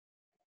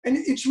 And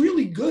it's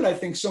really good, I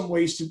think, some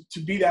ways to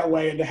be that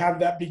way and to have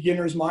that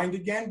beginner's mind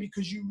again,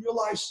 because you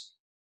realize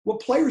what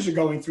players are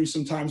going through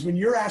sometimes when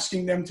you're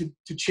asking them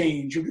to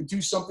change or to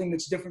do something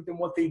that's different than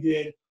what they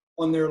did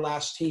on their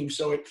last team.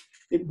 So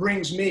it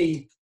brings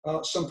me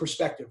some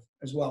perspective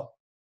as well.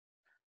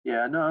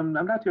 Yeah, no, I'm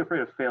not too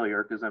afraid of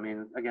failure because,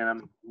 again,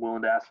 I'm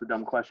willing to ask the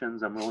dumb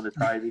questions. I'm willing to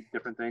try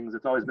different things.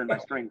 It's always been my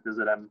strength is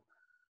that I'm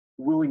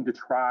willing to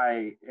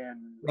try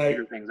and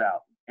figure things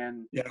out.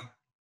 And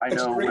I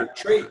know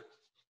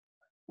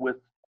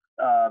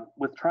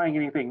with trying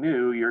anything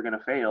new, you're going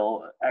to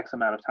fail X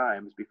amount of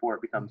times before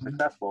it becomes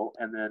successful.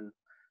 And then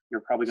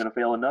you're probably going to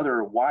fail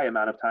another Y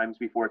amount of times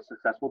before it's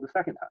successful the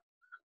second time.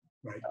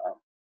 Right.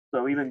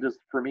 So even just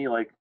for me,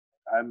 like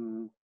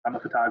I'm a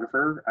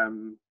photographer.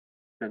 I'm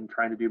been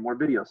trying to do more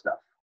video stuff.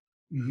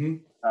 Mm-hmm.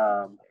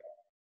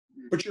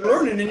 But you're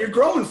learning and you're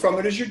growing from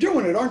it as you're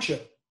doing it, aren't you?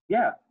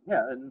 Yeah.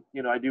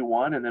 And I do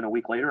one, and then a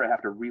week later, I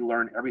have to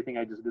relearn everything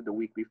I just did the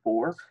week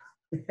before.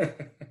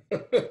 But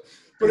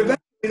eventually,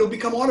 it'll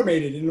become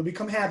automated and it'll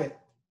become habit.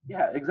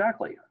 Yeah,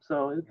 exactly.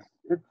 So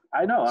it's.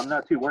 I know I'm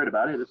not too worried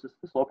about it. It's just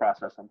a slow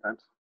process sometimes.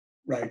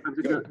 Right.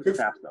 Sometimes it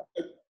snaps though.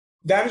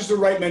 That is the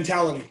right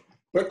mentality.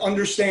 But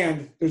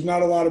understand, there's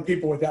not a lot of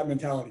people with that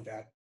mentality,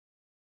 Dad.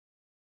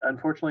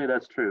 Unfortunately,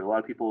 that's true. A lot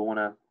of people want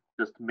to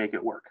just make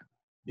it work.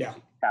 Yeah.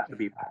 It has to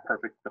be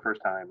perfect the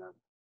first time.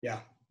 Yeah.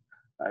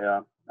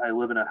 I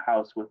live in a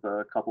house with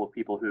a couple of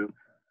people who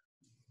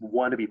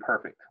want to be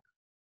perfect.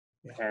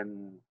 Yeah.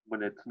 And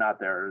when it's not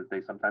there,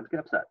 they sometimes get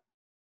upset.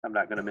 I'm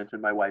not going to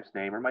mention my wife's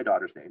name or my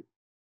daughter's name.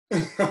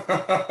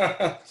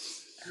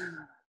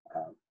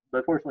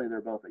 But fortunately,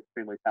 they're both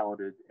extremely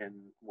talented and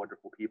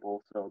wonderful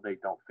people, so they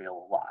don't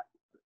fail a lot.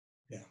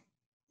 Yeah,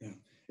 yeah.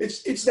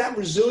 It's that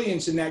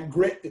resilience and that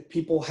grit that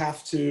people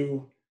have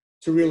to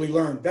really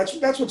learn.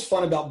 That's what's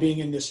fun about being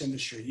in this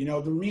industry. You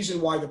know, the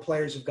reason why the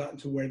players have gotten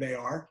to where they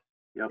are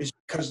Yep. is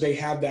because they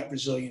have that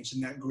resilience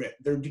and that grit.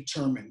 They're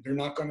determined. They're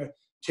not going to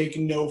take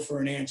no for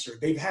an answer.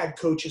 They've had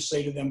coaches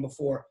say to them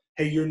before,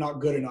 "Hey, you're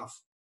not good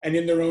enough," and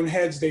in their own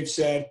heads, they've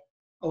said,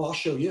 "Oh, I'll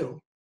show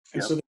you."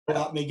 And Yep. so they go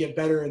out and they get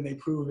better and they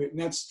prove it.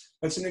 And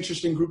that's an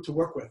interesting group to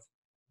work with.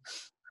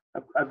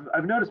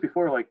 I've noticed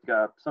before, like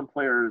some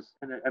players,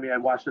 and I mean, I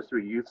watched this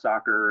through youth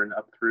soccer and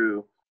up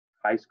through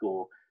high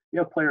school. You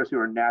have players who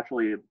are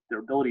naturally, their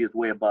ability is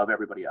way above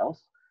everybody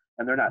else,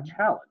 and they're not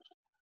challenged.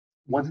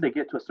 Once they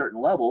get to a certain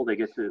level, they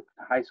get to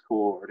high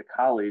school or to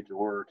college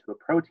or to a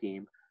pro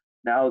team.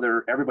 Now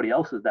everybody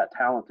else is that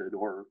talented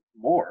or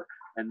more,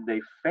 and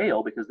they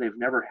fail because they've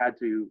never had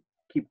to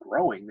keep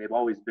growing. They've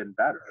always been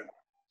better.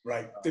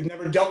 Right. They've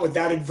never dealt with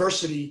that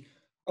adversity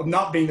of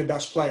not being the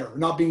best player, or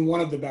not being one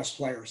of the best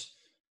players.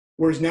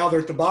 Whereas now they're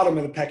at the bottom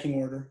of the pecking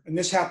order. And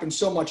this happens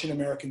so much in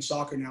American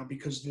soccer now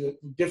because the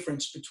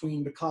difference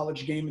between the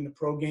college game and the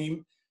pro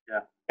game,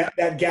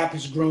 that gap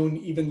has grown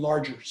even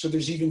larger. So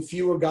there's even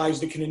fewer guys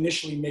that can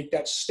initially make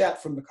that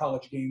step from the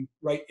college game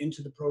right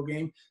into the pro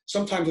game.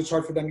 Sometimes it's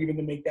hard for them even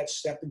to make that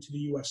step into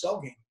the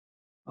USL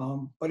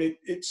game. But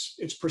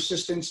it's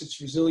persistence, it's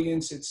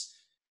resilience,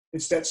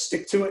 it's that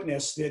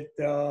stick-to-itness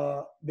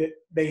that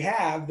they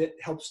have that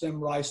helps them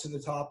rise to the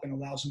top and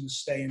allows them to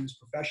stay in this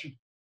profession.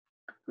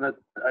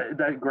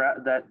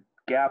 That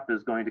gap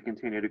is going to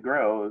continue to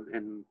grow,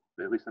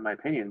 at least in my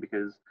opinion,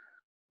 because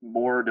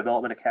more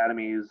development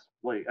academies.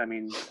 Like, I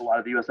mean, a lot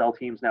of the USL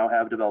teams now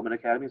have development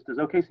academies. Does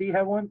OKC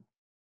have one?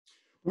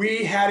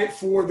 We had it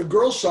for the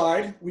girls'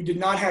 side. We did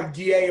not have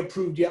DA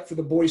approved yet for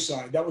the boys'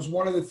 side. That was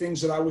one of the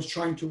things that I was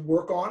trying to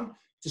work on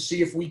to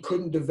see if we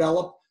couldn't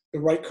develop the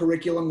right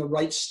curriculum, the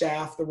right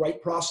staff, the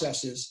right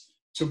processes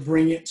to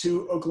bring it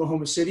to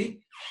Oklahoma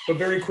City. But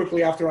very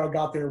quickly after I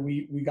got there,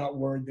 we got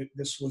word that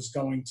this was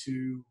going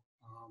to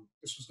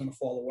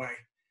fall away,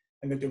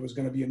 and that there was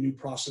going to be a new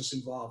process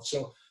involved.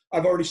 So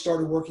I've already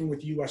started working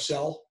with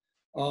USL.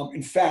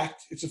 In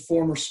fact, it's a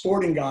former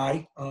sporting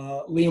guy,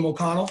 Liam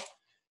O'Connell.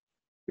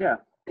 Yeah.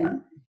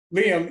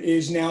 Liam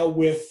is now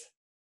with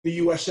the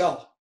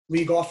USL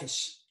league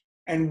office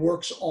and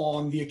works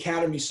on the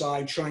academy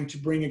side, trying to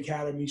bring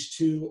academies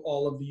to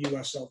all of the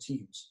USL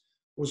teams.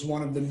 Was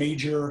one of the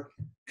major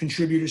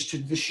contributors to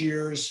this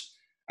year's,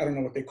 I don't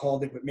know what they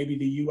called it, but maybe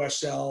the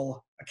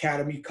USL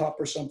Academy Cup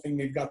or something.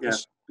 They've got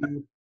this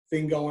new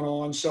thing going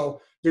on.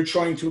 So they're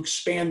trying to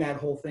expand that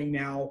whole thing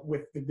now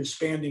with the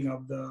disbanding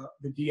of the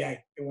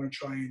DA. They want to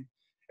try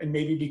and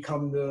maybe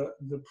become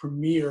the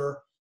premier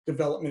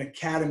development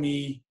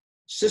academy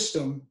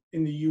system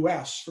in the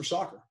U.S. for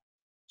soccer.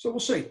 So we'll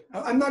see.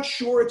 I'm not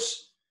sure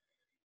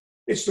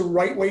it's the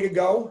right way to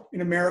go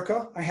in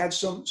America. I had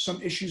some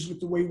issues with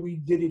the way we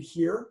did it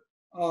here,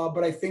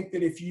 but I think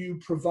that if you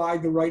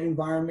provide the right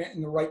environment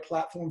and the right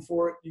platform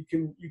for it, you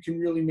can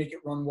really make it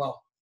run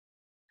well.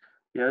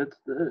 Yeah, it's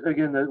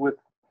again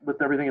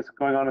with everything that's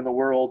going on in the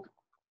world,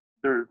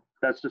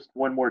 that's just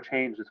one more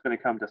change that's going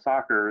to come to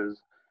soccer. Is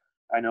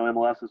I know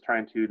MLS is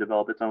trying to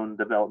develop its own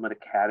development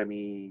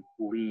academy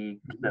league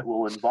that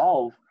will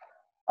involve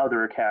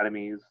other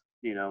academies,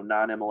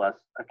 non-MLS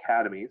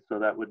academies. So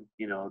that would,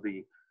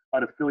 the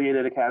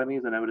unaffiliated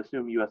academies, and I would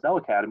assume USL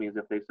academies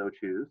if they so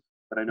choose.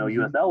 But I know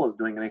USL is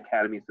doing an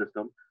academy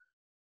system,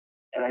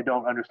 and I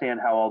don't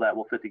understand how all that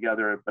will fit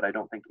together, but I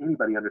don't think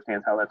anybody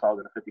understands how that's all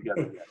going to fit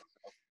together yet.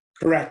 So.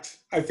 Correct.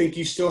 I think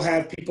you still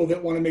have people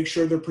that want to make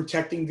sure they're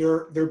protecting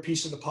their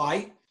piece of the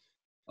pie.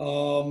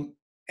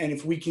 And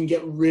if we can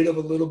get rid of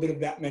a little bit of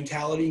that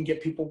mentality and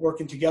get people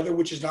working together,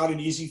 which is not an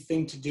easy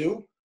thing to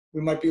do, we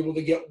might be able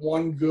to get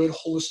one good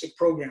holistic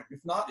program. If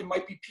not, it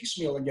might be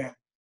piecemeal again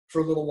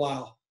for a little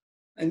while.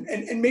 And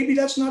maybe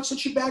that's not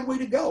such a bad way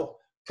to go,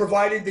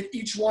 provided that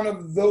each one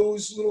of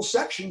those little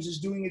sections is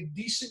doing a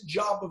decent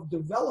job of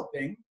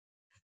developing.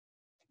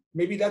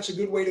 Maybe that's a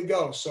good way to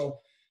go. So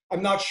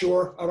I'm not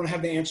sure. I don't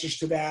have the answers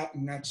to that,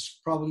 and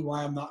that's probably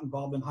why I'm not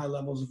involved in high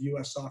levels of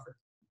U.S. soccer.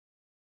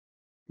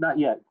 Not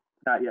yet,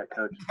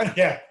 Coach.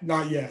 Yeah,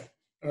 not yet.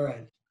 All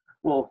right.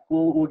 Well,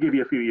 we'll give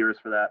you a few years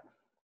for that.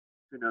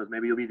 Who knows?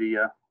 Maybe you'll be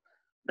the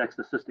next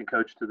assistant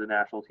coach to the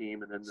national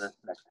team, and then the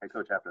next head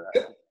coach after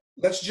that.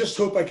 Let's just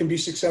hope I can be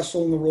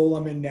successful in the role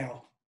I'm in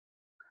now.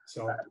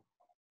 So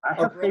I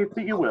have faith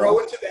that you will. I'll grow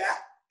into that,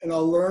 and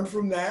I'll learn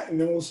from that,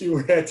 and then we'll see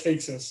where that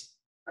takes us.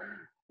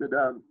 But,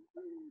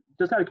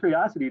 just out of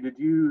curiosity, did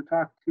you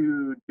talk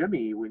to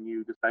Jimmy when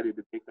you decided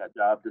to take that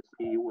job to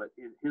see what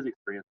his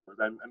experience was?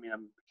 I'm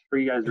sure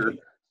you guys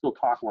still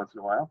talk once in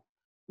a while.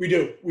 We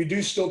do. We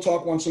do still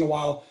talk once in a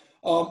while.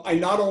 I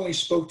not only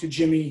spoke to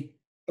Jimmy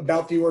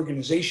about the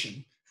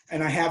organization,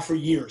 and I have for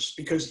years,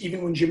 because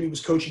even when Jimmy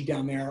was coaching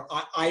down there,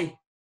 I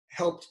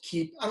helped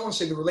keep, I don't want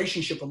to say the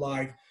relationship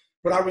alive,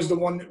 but I was the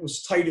one that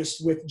was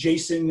tightest with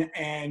Jason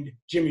and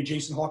Jimmy,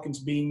 Jason Hawkins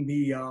being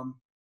the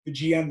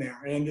GM there.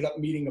 I ended up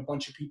meeting a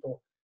bunch of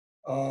people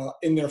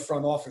in their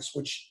front office,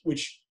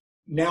 which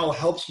now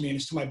helps me and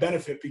is to my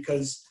benefit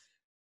because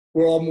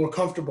we're all more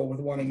comfortable with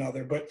one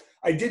another. But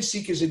I did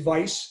seek his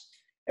advice,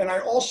 and I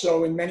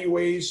also, in many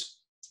ways,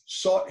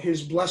 sought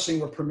his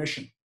blessing or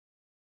permission.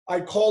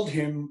 I called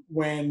him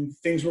when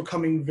things were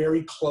coming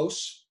very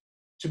close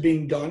to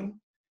being done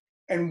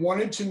and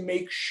wanted to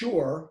make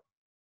sure,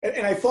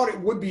 and I thought it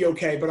would be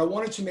okay, but I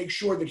wanted to make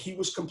sure that he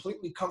was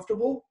completely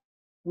comfortable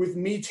with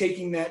me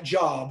taking that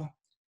job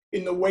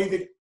in the way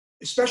that,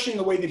 especially in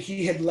the way that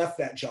he had left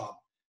that job,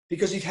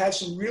 because he'd had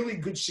some really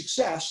good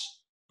success,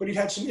 but he'd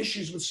had some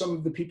issues with some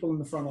of the people in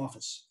the front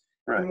office.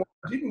 Right. And what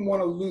I didn't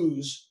want to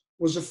lose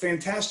was a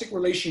fantastic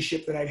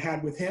relationship that I'd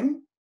had with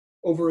him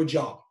over a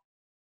job.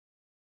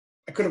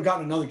 I could have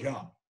gotten another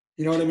job.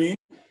 You know what I mean?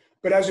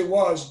 But as it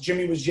was,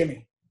 Jimmy was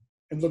Jimmy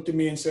and looked at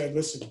me and said,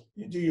 listen,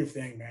 you do your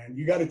thing, man.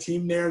 You got a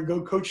team there.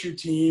 Go coach your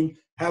team.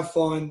 Have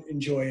fun.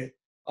 Enjoy it.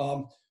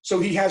 So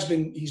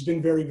he's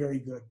been very, very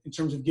good in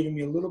terms of giving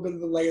me a little bit of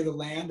the lay of the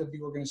land of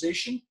the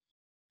organization,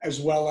 as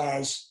well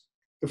as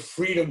the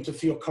freedom to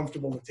feel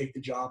comfortable to take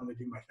the job and to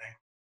do my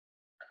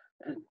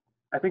thing.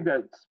 I think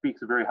that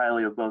speaks very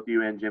highly of both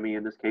you and Jimmy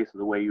in this case, of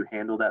the way you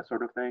handle that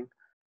sort of thing.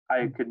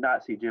 I could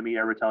not see Jimmy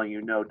ever telling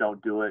you, no,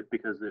 don't do it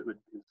because it would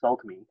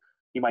insult me.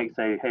 He might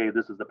say, hey,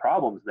 this is the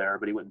problems there,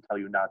 but he wouldn't tell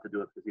you not to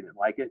do it because he didn't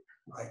like it.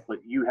 Right.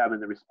 But you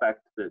having the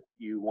respect that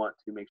you want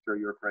to make sure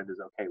your friend is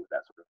okay with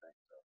that sort of thing.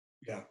 So.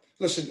 Yeah.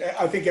 Listen,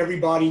 I think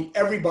everybody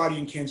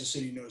in Kansas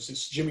City knows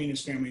this. Jimmy and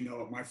his family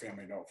know it. My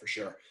family know it for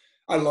sure.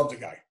 I love the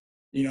guy.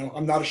 You know,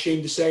 I'm not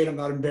ashamed to say it. I'm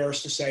not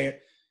embarrassed to say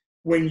it.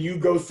 When you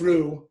go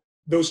through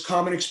those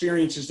common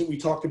experiences that we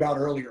talked about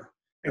earlier,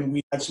 and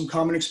we had some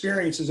common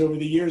experiences over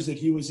the years that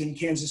he was in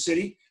Kansas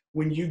City,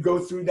 when you go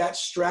through that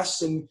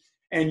stress and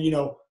you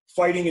know,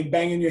 fighting and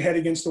banging your head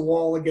against the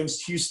wall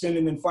against Houston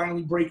and then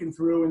finally breaking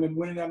through and then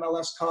winning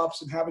MLS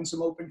Cups and having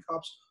some Open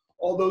Cups,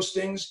 all those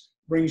things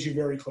brings you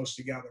very close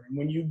together. And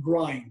when you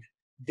grind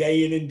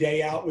day in and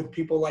day out with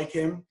people like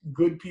him,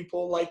 good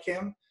people like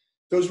him,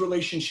 those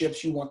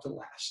relationships you want to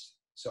last.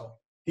 So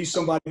he's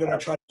somebody that I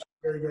try to keep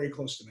very, very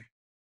close to me.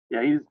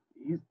 Yeah,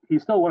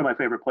 he's still one of my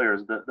favorite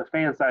players. The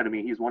fan side of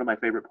me, he's one of my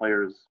favorite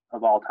players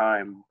of all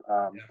time.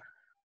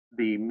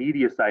 The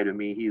media side of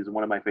me, he's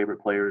one of my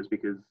favorite players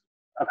because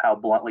of how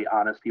bluntly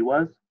honest he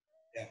was.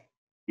 Yeah.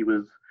 He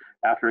was,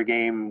 after a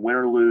game, win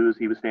or lose,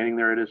 he was standing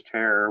there at his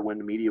chair when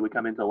the media would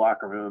come into the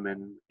locker room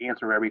and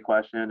answer every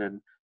question and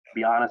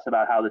be honest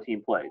about how the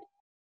team played.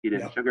 He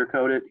didn't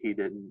sugarcoat it. He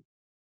didn't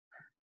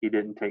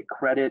take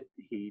credit.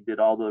 He did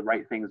all the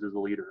right things as a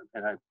leader,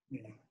 and I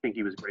think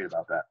he was great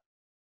about that.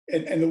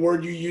 And the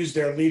word you used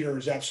there, leader,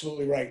 is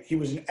absolutely right. He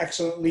was an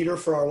excellent leader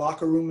for our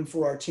locker room and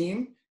for our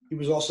team. He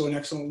was also an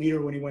excellent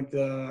leader when he went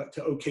to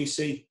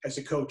OKC as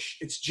a coach.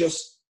 It's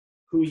just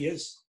who he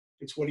is.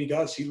 It's what he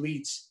does. He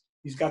leads.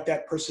 He's got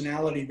that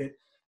personality that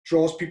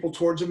draws people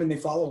towards him and they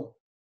follow him.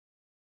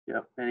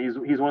 Yeah, and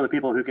he's one of the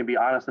people who can be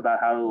honest about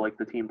how like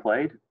the team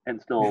played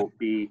and still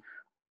be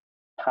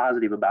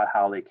positive about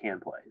how they can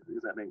play.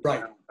 Does that make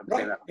sense?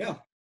 Right. Yeah.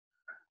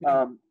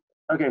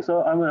 Okay,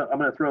 so I'm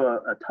gonna throw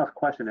a tough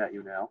question at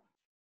you now.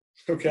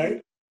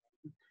 Okay.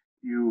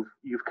 You've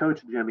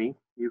coached Jimmy.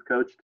 You've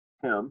coached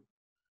Tim.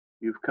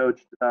 You've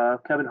coached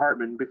Kevin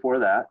Hartman before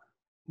that.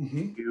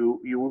 Mm-hmm.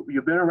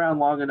 You've been around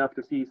long enough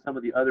to see some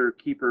of the other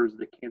keepers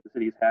that Kansas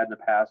City's had in the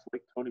past,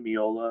 like Tony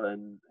Meola,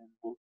 and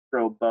we'll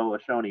throw Bo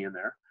Ashoni in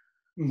there.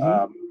 Mm-hmm.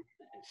 I'm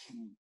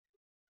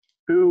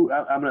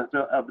gonna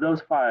throw, of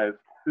those five,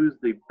 who's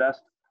the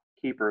best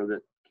keeper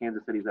that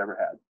Kansas City's ever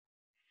had?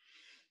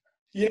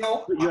 You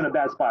know, you're in a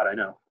bad spot, I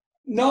know.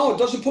 No, it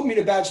doesn't put me in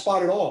a bad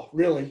spot at all,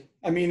 really.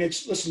 I mean,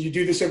 listen, you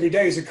do this every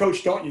day as a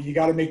coach, don't you? You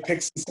got to make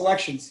picks and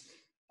selections.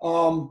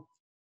 For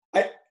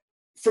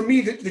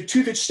me, the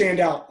two that stand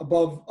out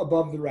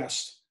above the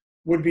rest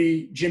would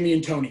be Jimmy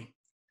and Tony.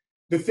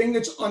 The thing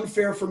that's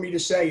unfair for me to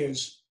say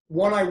is,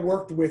 one I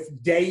worked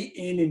with day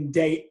in and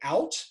day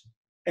out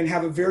and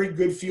have a very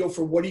good feel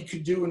for what he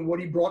could do and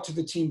what he brought to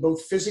the team,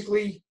 both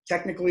physically,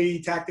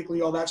 technically,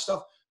 tactically, all that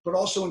stuff, but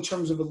also in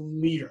terms of a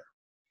leader.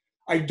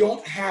 I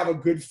don't have a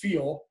good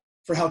feel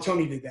for how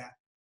Tony did that.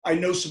 I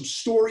know some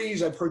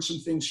stories. I've heard some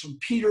things from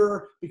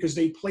Peter because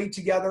they played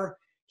together.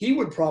 Peter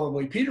would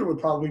probably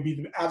be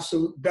the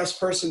absolute best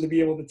person to be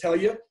able to tell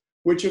you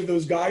which of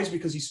those guys,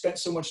 because he spent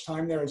so much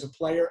time there as a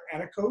player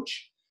and a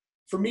coach.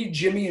 For me,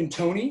 Jimmy and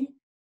Tony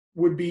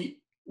would be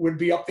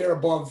up there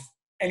above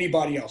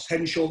anybody else, head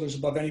and shoulders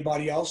above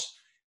anybody else.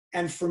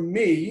 And for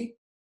me,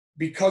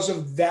 because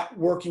of that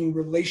working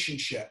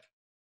relationship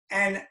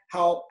and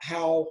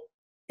how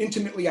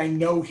intimately I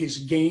know his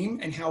game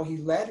and how he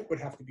led, it would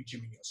have to be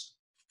Jimmy Nielsen.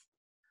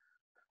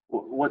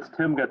 What's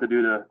Tim got to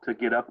do to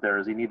get up there?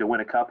 Does he need to win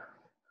a cup?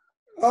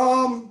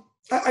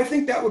 I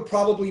think that would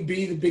probably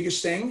be the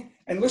biggest thing.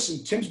 And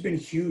listen, Tim's been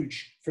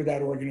huge for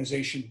that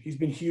organization. He's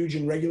been huge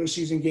in regular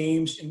season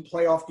games, in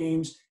playoff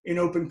games, in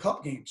Open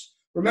Cup games.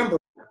 Remember,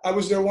 I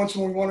was there once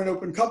when we won an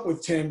Open Cup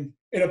with Tim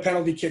in a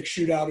penalty kick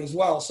shootout as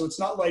well. So it's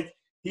not like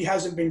he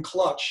hasn't been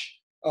clutch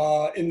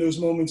in those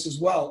moments as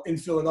well in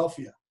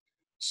Philadelphia.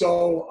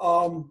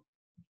 So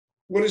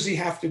what does he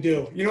have to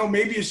do? You know,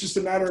 maybe it's just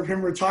a matter of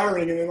him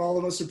retiring and then all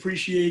of us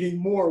appreciating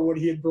more what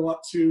he had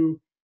brought to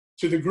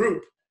the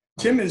group.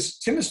 Tim is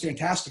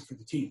fantastic for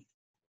the team,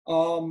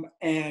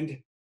 and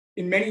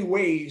in many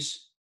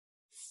ways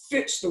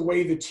fits the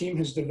way the team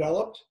has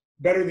developed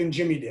better than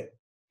Jimmy did.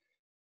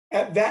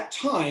 At that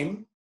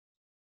time,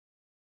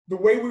 the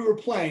way we were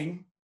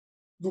playing,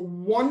 the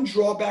one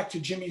drawback to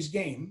Jimmy's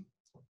game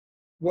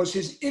was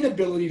his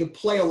inability to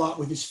play a lot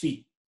with his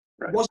feet.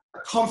 Right. Wasn't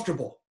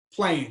comfortable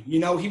playing. You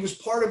know, he was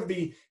part of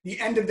the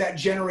end of that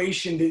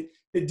generation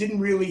that didn't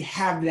really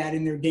have that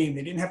in their game.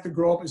 They didn't have to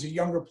grow up as a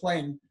younger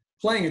playing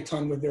a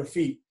ton with their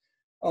feet.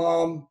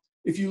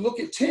 If you look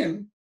at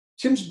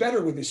Tim's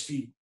better with his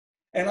feet.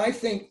 And I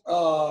think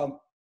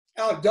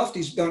Alec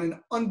Duffy's done an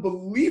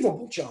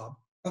unbelievable job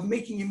of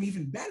making him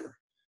even better.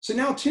 So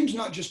now Tim's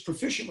not just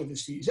proficient with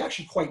his feet, he's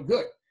actually quite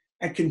good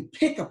and can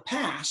pick a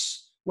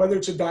pass, whether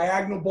it's a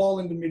diagonal ball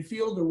into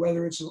midfield or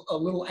whether it's a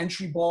little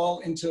entry ball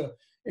into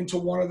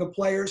one of the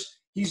players.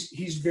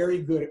 He's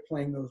very good at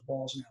playing those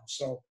balls now.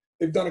 So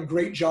they've done a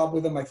great job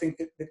with him. I think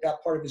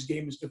that part of his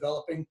game is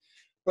developing,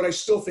 but I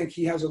still think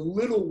he has a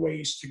little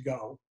ways to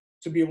go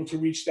to be able to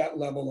reach that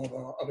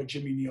level of a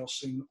Jimmy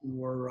Nielsen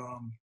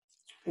or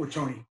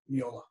Tony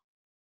Meola.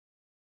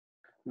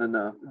 And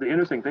then the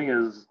interesting thing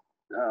is,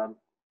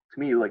 to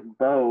me, like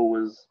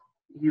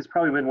he's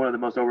probably been one of the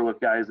most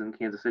overlooked guys in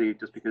Kansas City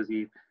just because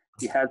he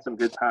had some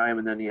good time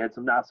and then he had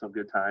some not so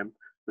good time,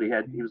 but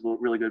he was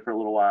really good for a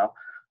little while.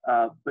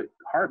 But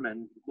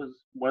Hartman was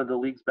one of the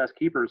league's best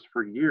keepers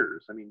for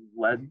years. I mean,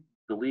 led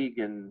the league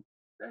in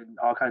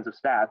all kinds of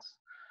stats,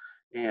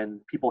 and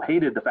people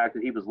hated the fact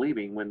that he was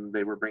leaving when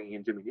they were bringing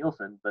in Jimmy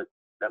Nielsen, but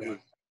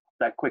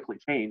that quickly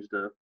changed.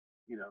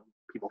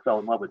 People fell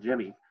in love with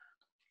Jimmy.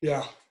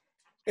 Yeah.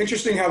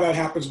 Interesting how that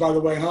happens, by the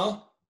way, huh?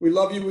 We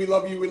love you, we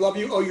love you, we love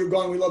you. Oh, you're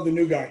gone. We love the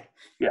new guy.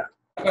 Yeah.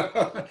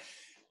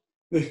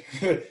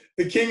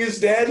 The king is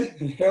dead,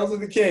 and hail to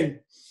the king.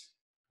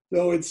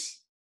 So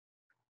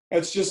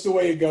that's just the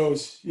way it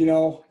goes. You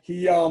know,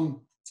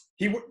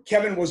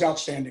 Kevin was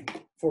outstanding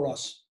for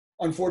us.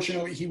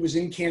 Unfortunately, he was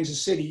in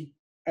Kansas City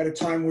at a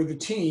time where the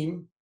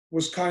team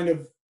was kind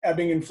of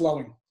ebbing and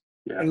flowing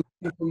and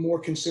looking for more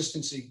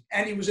consistency.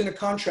 And he was in a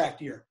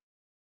contract year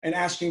and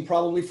asking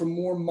probably for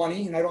more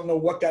money. And I don't know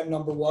what that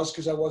number was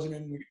because I wasn't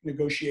in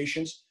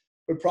negotiations,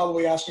 but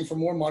probably asking for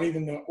more money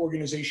than the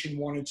organization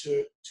wanted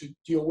to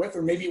deal with,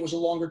 or maybe it was a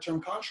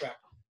longer-term contract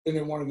than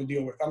they wanted to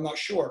deal with. I'm not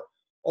sure.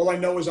 All I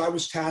know is I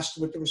was tasked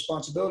with the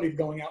responsibility of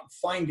going out and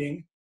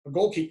finding a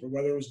goalkeeper,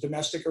 whether it was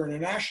domestic or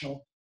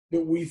international,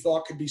 that we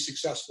thought could be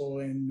successful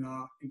in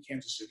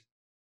Kansas City.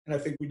 And I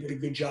think we did a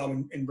good job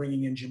in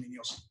bringing in Jimmy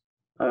Nielsen.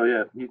 Oh,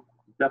 yeah, you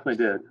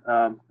definitely did.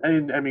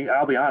 And I mean,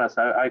 I'll be honest,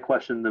 I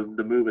questioned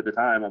the move at the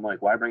time. I'm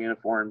like, why bring in a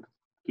foreign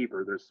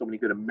keeper? There's so many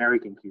good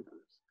American keepers.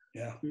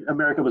 Yeah.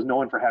 America was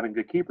known for having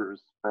good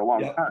keepers for a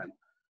long time.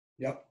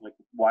 Yep. Like,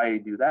 why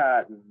do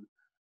that? And,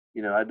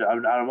 you know,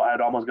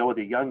 I'd almost go with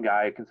a young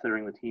guy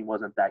considering the team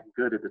wasn't that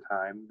good at the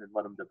time and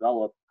let him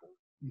develop.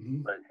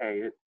 Mm-hmm. But,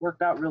 hey, it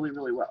worked out really,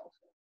 really well.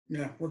 So,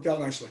 yeah, worked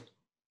out nicely.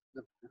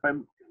 If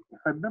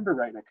I remember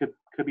right, and I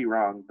could be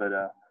wrong, but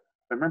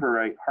if I remember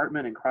right,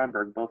 Hartman and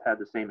Kronberg both had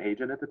the same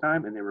agent at the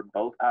time, and they were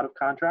both out of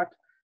contract.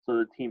 So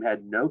the team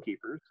had no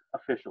keepers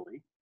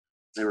officially.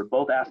 They were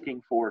both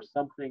asking for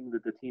something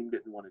that the team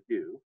didn't want to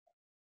do.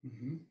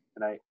 Mm-hmm.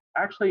 And I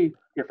actually,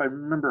 if I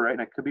remember right,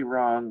 and I could be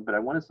wrong, but I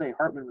want to say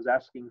Hartman was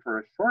asking for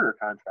a shorter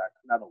contract,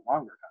 not a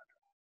longer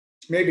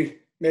contract.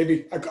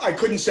 Maybe. I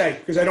couldn't say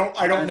because I don't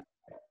know.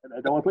 And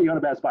I don't want to put you on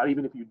a bad spot,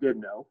 even if you did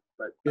know.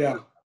 But yeah,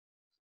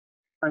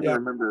 trying to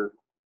remember.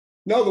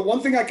 No, the one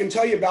thing I can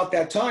tell you about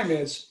that time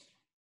is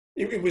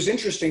it was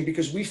interesting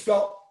because we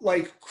felt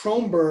like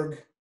Kronberg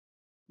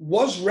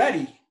was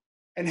ready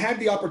and had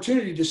the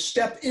opportunity to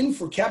step in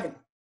for Kevin.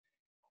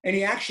 And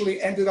he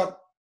actually ended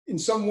up, in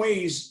some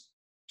ways,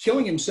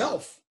 killing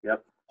himself,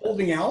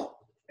 holding out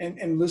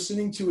and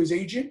listening to his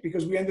agent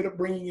because we ended up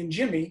bringing in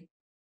Jimmy.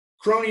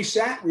 Crony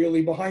sat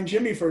really behind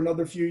Jimmy for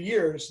another few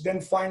years, then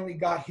finally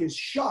got his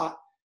shot.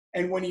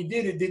 And when he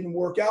did, it didn't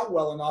work out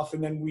well enough.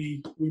 And then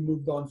we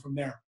moved on from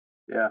there.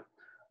 Yeah.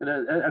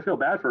 And I feel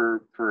bad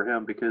for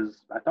him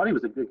because I thought he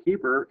was a good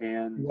keeper.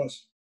 And he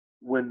was.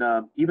 When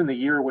even the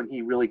year when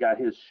he really got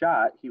his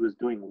shot, he was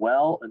doing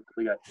well until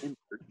he got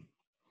injured.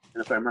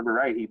 And if I remember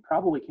right, he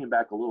probably came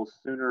back a little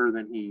sooner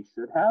than he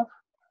should have.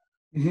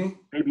 Mm-hmm.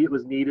 Maybe it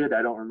was needed.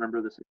 I don't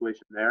remember the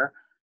situation there.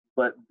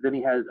 But then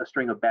he had a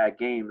string of bad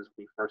games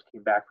when he first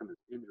came back from his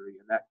injury,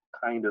 and that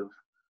kind of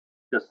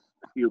just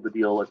sealed the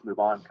deal. Let's move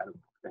on, kind of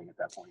thing at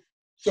that point.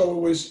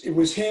 So it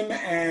was him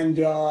and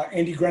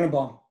Andy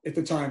Grenenbaum at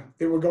the time.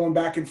 They were going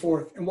back and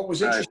forth. And what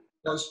was interesting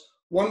was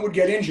one would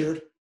get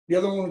injured, the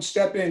other one would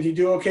step in. He'd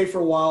do okay for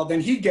a while, then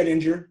he'd get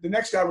injured. The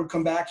next guy would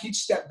come back, he'd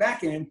step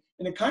back in,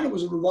 and it kind of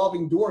was a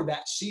revolving door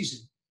that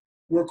season,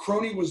 where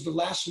Crony was the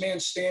last man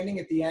standing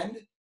at the end.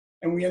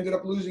 and we ended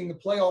up losing the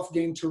playoff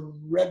game to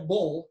Red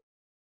Bull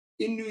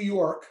in New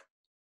York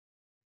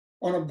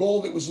on a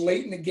goal that was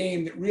late in the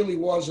game that really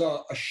was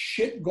a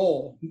shit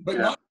goal, but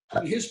not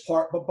on his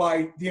part, but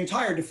by the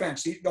entire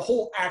defense. The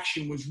whole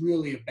action was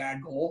really a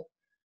bad goal,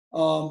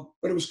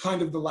 but it was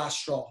kind of the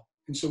last straw.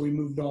 And so we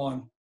moved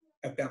on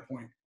at that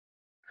point.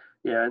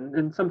 Yeah,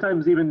 and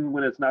sometimes even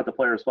when it's not the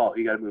player's fault,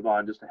 you got to move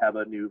on just to have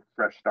a new,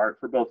 fresh start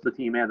for both the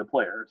team and the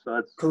player. So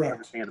that's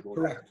understandable.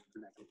 Correct.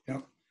 Yeah.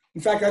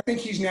 In fact, I think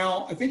he's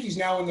now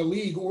in the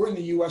league or in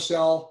the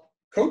USL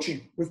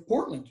coaching with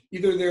Portland,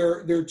 either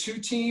their two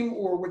team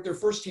or with their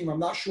first team. I'm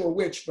not sure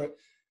which, but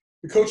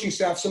the coaching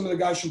staff, some of the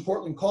guys from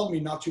Portland called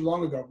me not too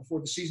long ago before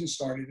the season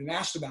started and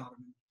asked about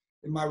him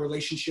and my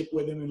relationship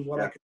with him and what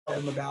I could tell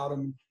him about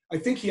him. I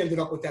think he ended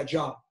up with that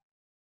job.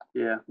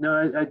 Yeah,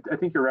 no, I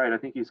think you're right. I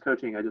think he's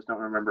coaching. I just don't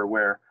remember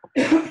where.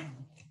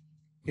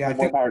 Yeah,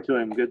 more power to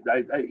him. Good.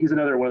 He's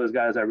another one of those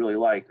guys I really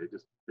liked. It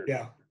just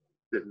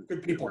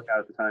didn't work out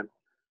at the time.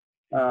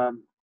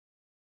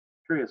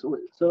 Curious.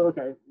 So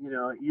okay,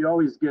 you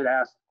always get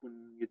asked when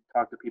you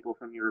talk to people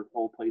from your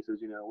old places,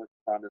 what's the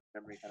fondest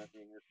memory kind of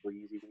thing. It's really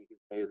easy when you can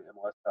say the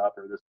MLS Cup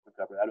or this Open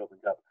Cup or that Open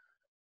Cup.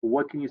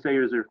 What can you say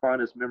is your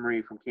fondest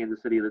memory from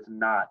Kansas City that's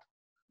not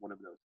one of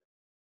those?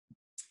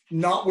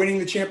 Not winning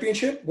the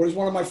championship? What is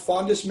one of my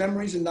fondest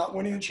memories in not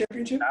winning the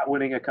championship? Not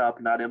winning a cup,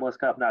 not MLS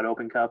Cup, not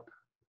Open Cup.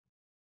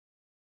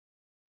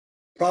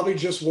 Probably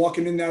just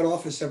walking in that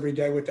office every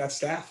day with that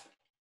staff.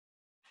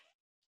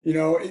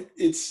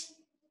 It's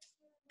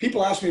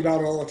people ask me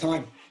about it all the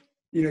time.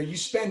 You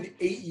spend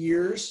 8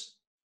 years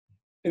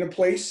in a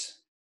place,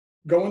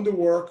 going to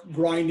work,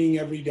 grinding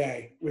every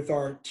day with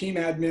our team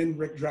admin,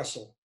 Rick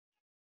Dressel,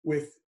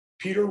 with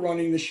Peter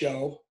running the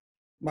show,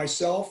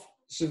 myself,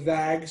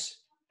 Zavags,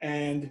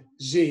 and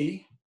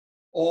Z,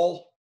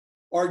 all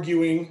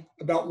arguing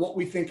about what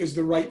we think is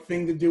the right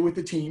thing to do with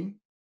the team.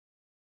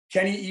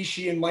 Kenny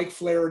Ishii and Mike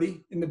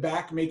Flaherty in the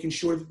back, making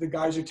sure that the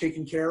guys are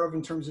taken care of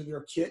in terms of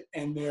their kit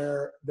and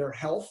their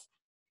health.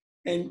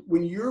 And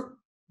when you're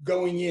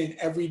going in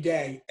every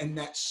day and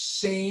that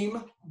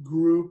same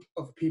group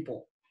of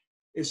people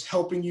is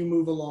helping you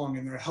move along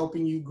and they're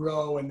helping you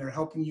grow and they're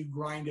helping you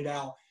grind it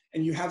out,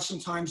 and you have some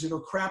times that are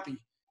crappy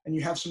and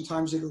you have some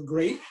times that are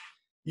great,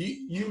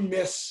 you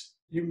miss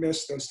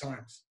those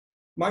times.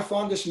 My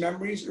fondest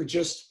memories are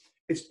just,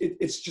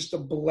 it's just a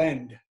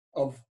blend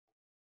of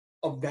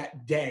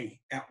that day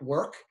at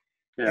work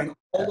and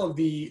all of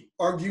the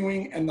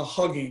arguing and the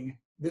hugging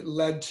that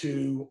led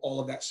to all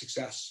of that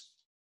success.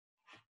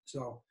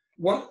 So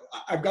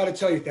I've got to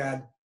tell you,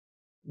 Thad,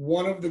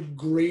 one of the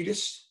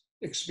greatest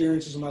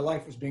experiences of my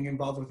life was being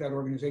involved with that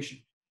organization.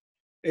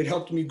 It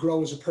helped me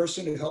grow as a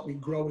person. It helped me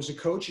grow as a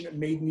coach. And it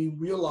made me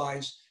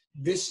realize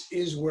this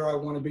is where I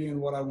want to be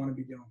and what I want to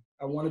be doing.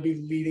 I want to be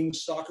leading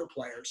soccer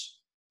players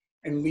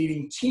and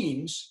leading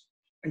teams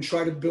and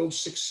try to build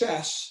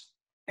success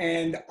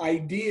and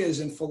ideas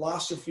and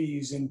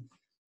philosophies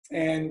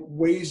and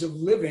ways of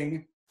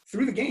living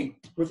through the game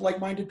with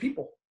like-minded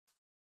people.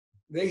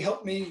 They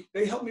helped me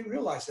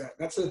realize that.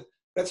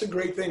 That's a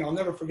great thing. I'll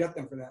never forget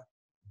them for that.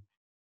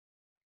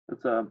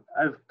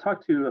 I've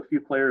talked to a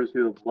few players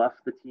who have left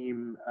the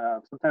team,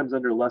 sometimes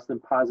under less than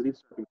positive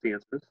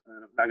circumstances.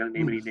 I'm not going to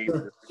name any names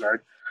in this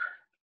regard.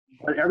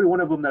 But every one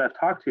of them that I've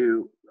talked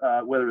to,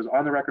 whether it was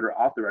on the record or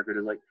off the record,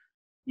 is like,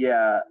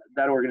 yeah,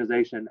 that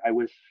organization, I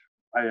wish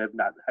I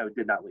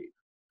did not leave.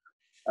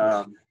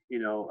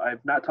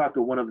 I've not talked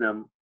to one of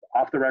them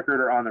off the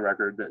record or on the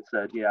record that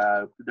said,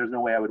 yeah, there's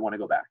no way I would want to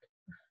go back.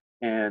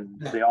 And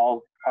they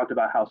all talked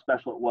about how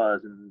special it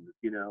was. And,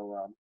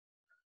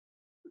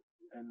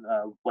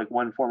 like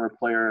one former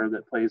player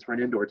that plays for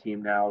an indoor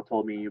team now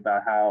told me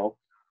about how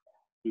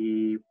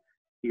he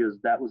goes,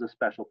 that was a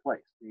special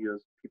place. He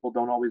goes, people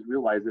don't always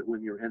realize it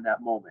when you're in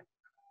that moment.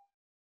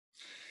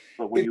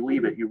 But when you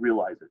leave it, you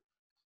realize it.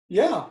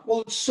 Yeah,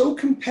 well, it's so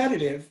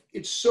competitive.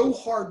 It's so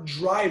hard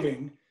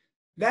driving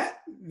that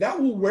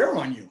will wear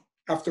on you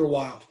after a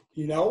while,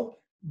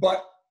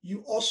 But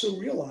you also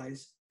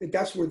realize that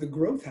that's where the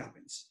growth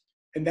happens.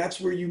 And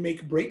that's where you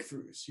make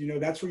breakthroughs.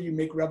 That's where you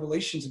make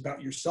revelations about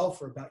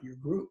yourself or about your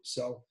group.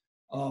 So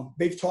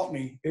they've taught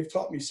me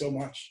so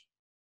much.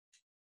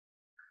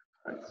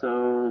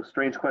 So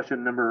strange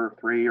question number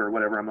 3 or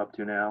whatever I'm up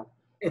to now.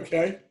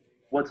 Okay.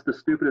 What's the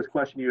stupidest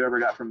question you ever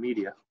got from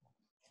media?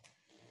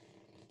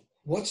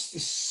 What's the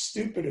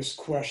stupidest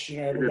question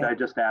I ever got? Did I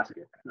just ask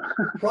it?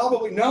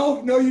 Probably.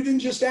 No, you didn't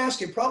just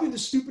ask it. Probably the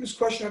stupidest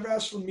question I've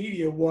asked from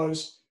media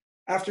was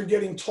after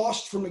getting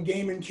tossed from a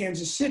game in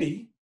Kansas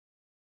City,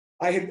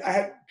 I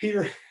had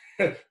Peter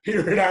had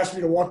asked me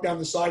to walk down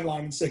the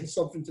sideline and say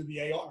something to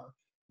the AR,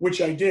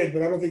 which I did,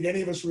 but I don't think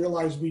any of us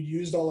realized we'd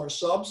used all our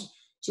subs.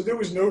 So there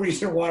was no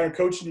reason why our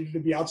coach needed to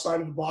be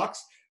outside of the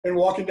box and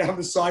walking down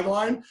the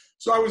sideline.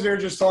 So I was there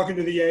just talking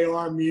to the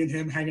AR, me and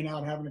him hanging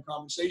out, having a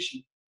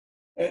conversation.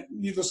 And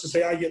needless to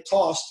say, I get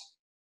tossed.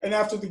 And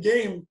after the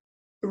game,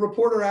 the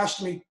reporter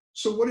asked me,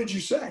 so what did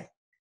you say?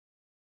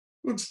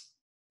 It's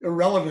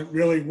irrelevant,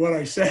 really, what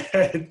I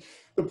said.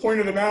 the point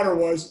of the matter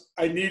was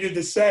I needed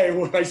to say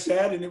what I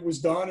said, and it was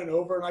done and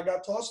over, and I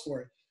got tossed for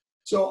it.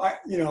 So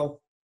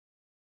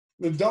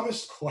the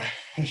dumbest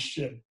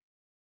question.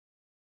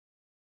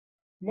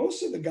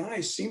 Most of the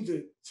guys seem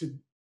to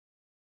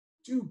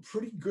do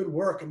pretty good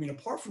work. I mean,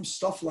 apart from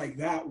stuff like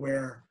that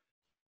where,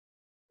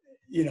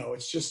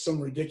 it's just some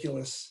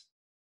ridiculous,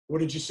 what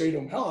did you say to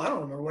him? Hell, I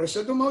don't remember what I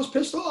said to him. I was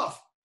pissed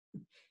off.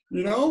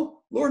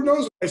 Lord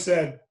knows what I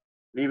said.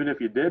 Even if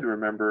you did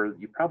remember,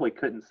 you probably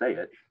couldn't say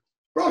it.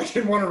 Probably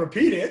didn't want to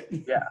repeat it.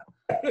 Yeah.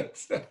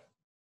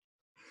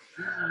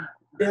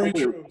 Very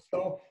true.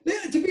 So,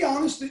 yeah, to be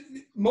honest,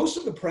 most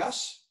of the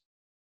press,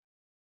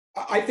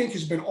 I think,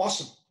 has been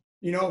awesome.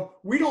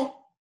 We don't,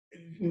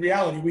 in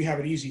reality, we have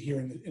it easy here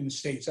in the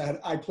States.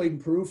 I played in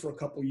Peru for a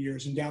couple of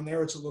years, and down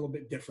there it's a little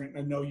bit different.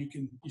 I know you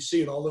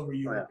see it all over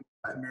Europe,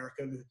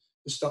 America,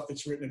 the stuff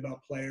that's written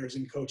about players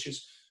and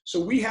coaches. So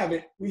we have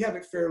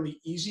it fairly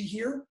easy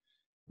here.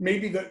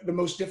 Maybe the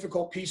most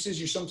difficult piece is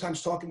you're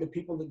sometimes talking to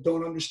people that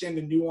don't understand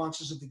the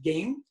nuances of the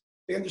game.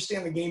 They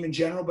understand the game in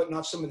general, but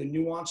not some of the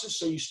nuances.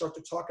 So you start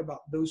to talk about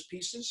those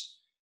pieces,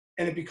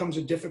 and it becomes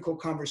a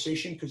difficult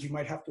conversation because you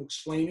might have to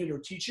explain it or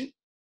teach it.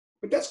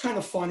 But that's kind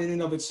of fun in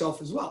and of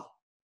itself as well,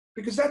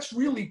 because that's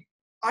really,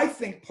 I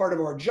think, part of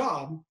our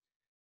job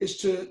is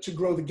to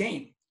grow the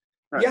game.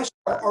 Right. Yes,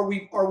 are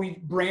we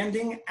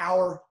branding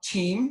our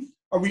team?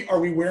 Are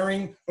we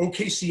wearing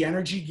OKC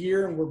Energy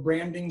gear and we're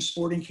branding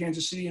Sporting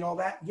Kansas City and all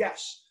that?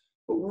 Yes,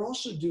 but we're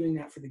also doing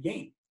that for the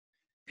game.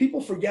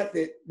 People forget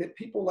that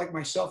people like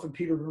myself and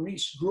Peter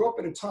Vermees grew up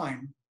at a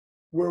time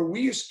where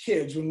we as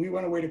kids, when we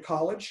went away to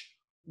college,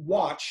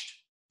 watched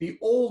the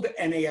old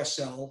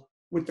NASL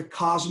with the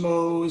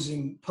Cosmos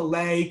and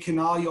Pelé,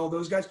 Canali, all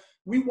those guys.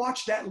 We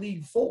watched that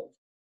league fold.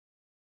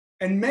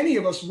 And many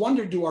of us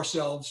wondered to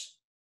ourselves,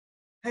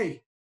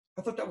 hey,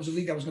 I thought that was a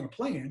league I was going to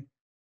play in.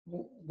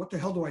 Well, what the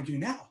hell do I do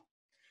now?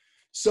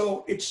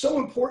 So it's so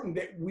important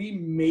that we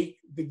make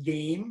the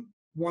game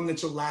one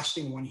that's a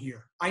lasting one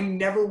here. I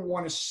never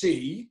want to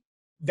see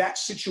that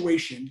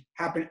situation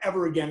happen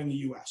ever again in the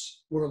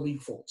US where a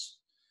league folds.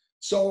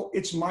 So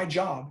it's my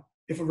job,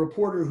 if a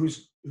reporter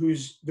who's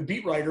the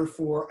beat writer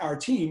for our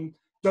team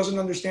doesn't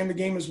understand the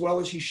game as well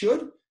as he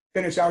should,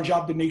 then it's our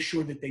job to make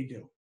sure that they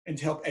do and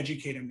to help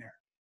educate him there.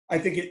 I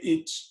think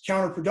it's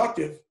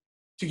counterproductive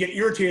to get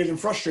irritated and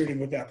frustrated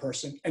with that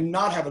person and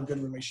not have a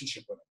good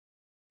relationship with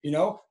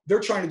them. They're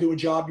trying to do a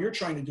job, you're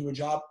trying to do a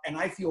job, and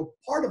I feel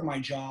part of my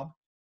job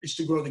is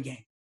to grow the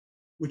game,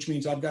 which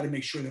means I've got to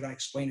make sure that I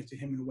explain it to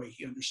him in a way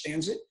he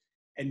understands it,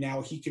 and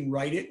now he can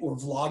write it or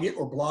vlog it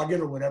or blog it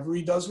or whatever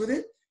he does with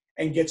it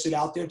and gets it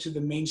out there to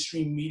the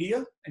mainstream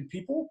media and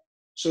people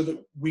so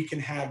that we can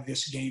have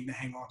this game to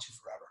hang on to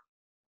forever.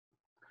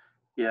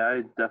 Yeah,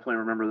 I definitely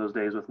remember those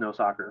days with no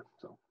soccer.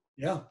 So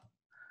yeah.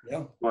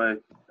 But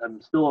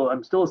I'm still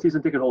a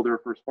season ticket holder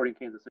for Sporting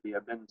Kansas City.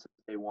 I've been since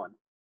day one.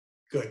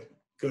 Good.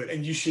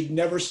 And you should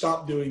never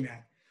stop doing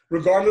that,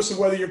 regardless of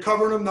whether you're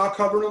covering them, not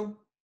covering them.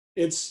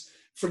 It's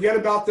forget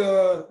about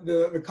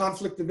the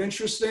conflict of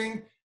interest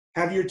thing.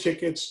 Have your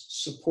tickets,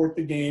 support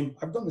the game.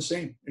 I've done the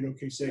same in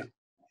OKC.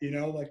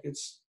 Yeah.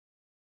 It's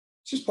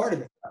just part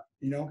of it.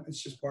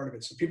 It's just part of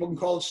it. So people can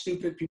call it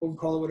stupid. People can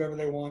call it whatever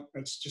they want.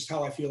 That's just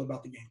how I feel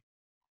about the game.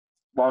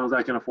 As long as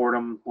I can afford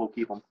them, we'll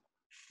keep them.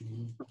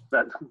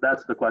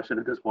 That's the question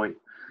at this point.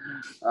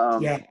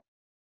 Yeah,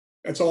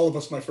 that's all of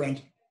us, my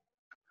friend.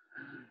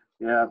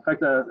 Yeah, in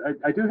fact,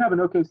 I do have an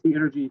OKC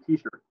Energy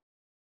T-shirt.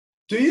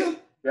 Do you?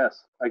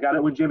 Yes, I got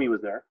it when Jimmy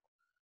was there.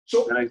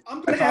 So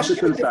I'm going to ask you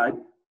to the side.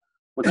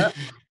 What's that?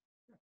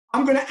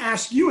 I'm going to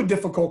ask you a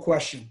difficult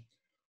question.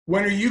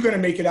 When are you going to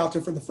make it out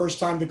there for the first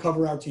time to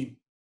cover our team?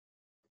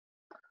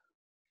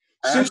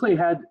 I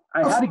had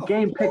a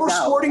game picked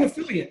out. Sporting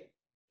affiliate.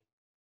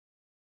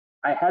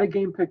 I had a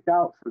game picked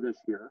out for this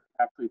year,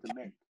 actually, to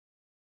make.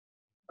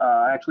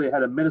 I actually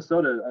had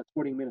a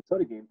Sporting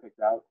Minnesota game picked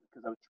out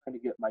because I was trying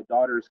to get my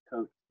daughter's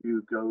coach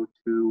to go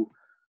to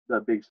the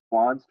Big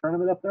Swans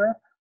tournament up there.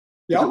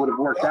 Yeah. It would have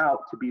worked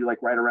out to be right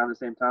around the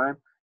same time.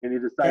 And he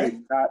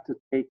decided not to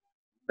take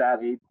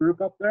that age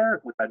group up there,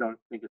 which I don't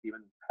think is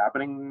even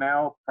happening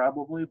now,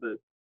 probably. But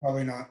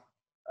probably not.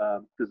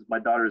 Because my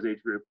daughter's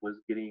age group was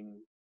getting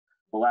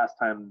 – the last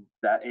time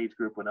that age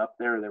group went up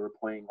there, they were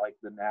playing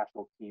the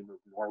national team of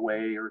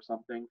Norway or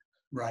something.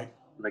 Right.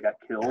 They got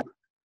killed.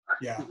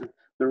 Yeah.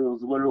 There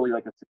was literally a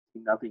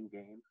 16-0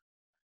 game.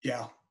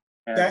 Yeah.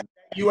 And that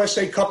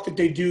USA Cup that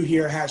they do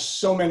here has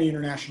so many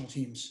international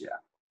teams. Yeah.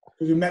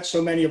 We met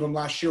so many of them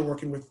last year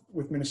working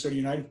with Minnesota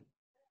United.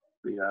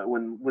 Yeah.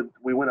 When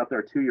we went up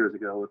there 2 years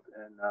ago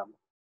and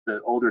the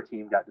older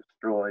team got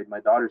destroyed, my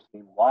daughter's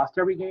team lost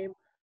every game.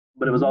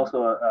 But it was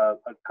also a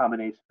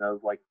combination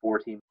of 4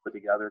 teams put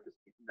together because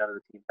none of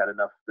the teams had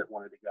enough that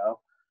wanted to go.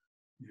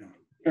 Yeah.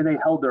 And they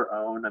held their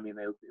own. I mean,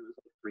 it was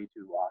 3-2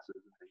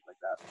 losses and things like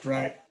that.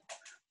 Right.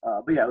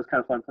 But yeah, it was kind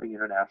of fun playing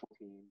international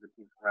teams and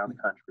teams around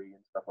the country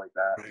and stuff like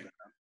that. Right.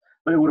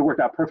 But it would have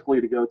worked out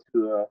perfectly to go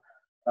to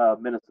a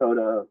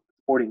Minnesota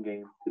Sporting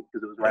game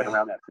because it was right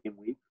around that same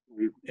week.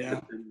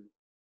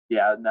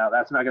 Now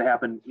that's not going to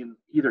happen in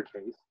either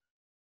case.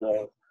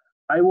 So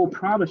I will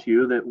promise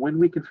you that when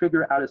we can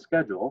figure out a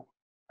schedule,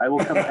 I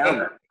will come down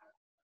there.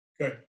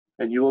 Good.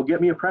 And you will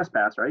get me a press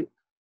pass, right?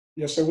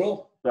 Yes, I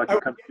will. So I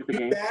can come to the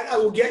game. I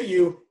will get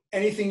you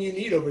anything you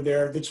need over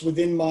there that's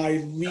within my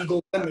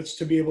legal limits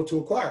to be able to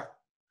acquire.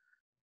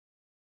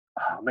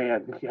 Oh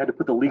man, you had to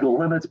put the legal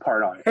limits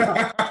part on it.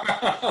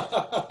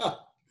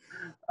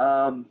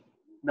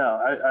 No,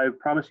 I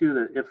promise you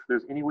that if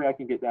there's any way I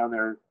can get down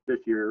there this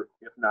year,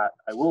 if not,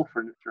 I will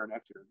for sure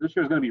next year. This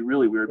year is going to be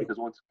really weird because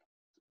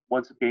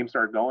once the games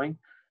start going,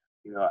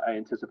 I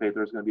anticipate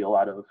there's going to be a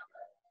lot of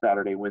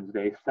Saturday,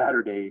 Wednesday,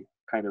 Saturday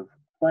kind of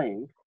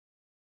playing.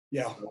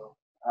 Yeah. So,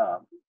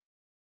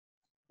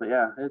 but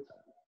yeah,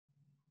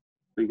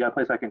 so you got a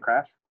place I can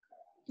crash?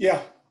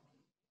 Yeah,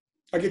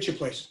 I'll get you a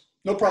place.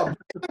 No problem.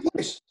 My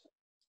place.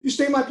 You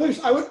stay in my place.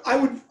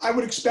 I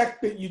would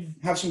expect that you'd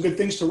have some good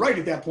things to write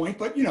at that point,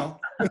 but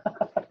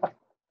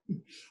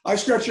I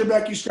scratch your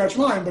back, you scratch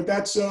mine, but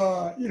that's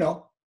yeah,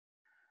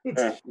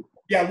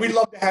 we'd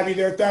love to have you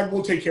there. Thad,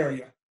 we'll take care of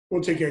you.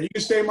 We'll take care of you. You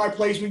can stay in my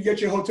place, we can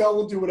get you a hotel,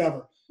 we'll do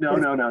whatever. No.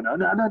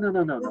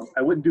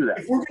 I wouldn't do that.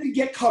 If we're gonna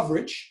get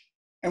coverage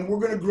and we're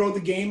gonna grow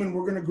the game and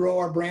we're gonna grow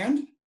our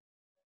brand,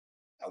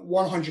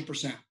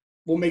 100%.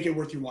 We'll make it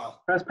worth your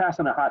while. Press pass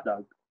and a hot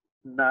dog.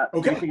 Not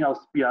anything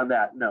else beyond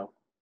that, no.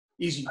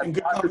 Easy. And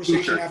good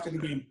conversation after the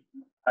game.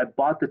 I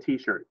bought the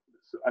T-shirt.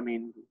 So, I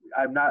mean,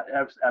 I'm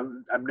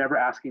never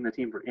asking the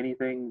team for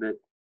anything that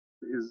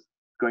is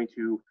going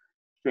to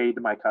shade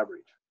my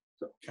coverage.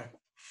 So. Okay.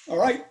 All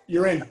right.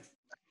 You're in.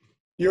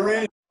 You're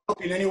in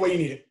any way you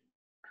need it.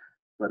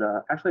 But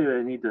actually,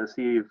 I need to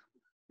see if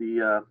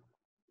if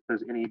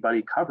there's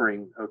anybody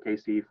covering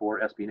OKC for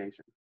SB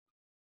Nation.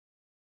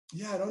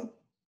 Yeah, I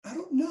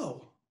don't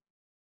know.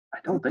 I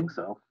don't think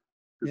so.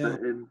 Yeah.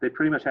 They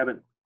pretty much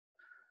haven't.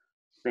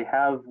 They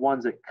have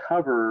ones that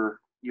cover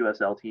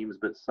USL teams,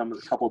 but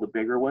a couple of the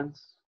bigger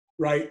ones.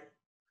 Right.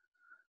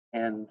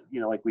 And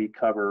like we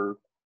cover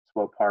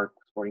Swope Park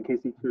Sporting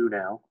KC2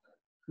 now.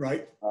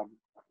 Right.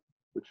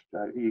 Which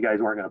you guys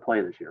weren't going to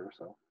play this year,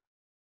 so.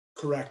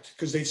 Correct,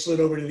 because they slid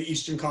over to the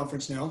Eastern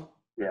Conference now.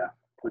 Yeah,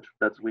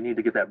 we need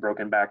to get that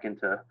broken back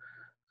into,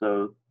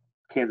 so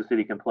Kansas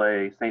City can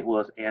play St.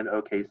 Louis and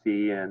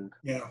OKC and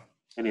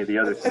any of the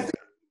other teams.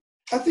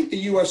 I think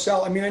the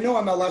USL, I mean, I know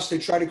MLS, they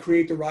try to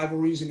create the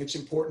rivalries and it's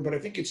important, but I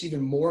think it's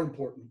even more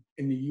important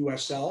in the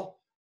USL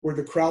where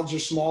the crowds are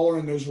smaller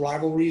and those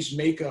rivalries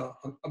make a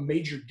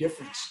major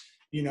difference.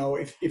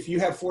 If you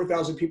have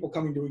 4,000 people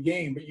coming to a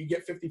game, but you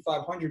get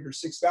 5,500 or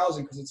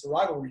 6,000 because it's a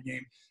rivalry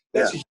game,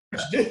 that's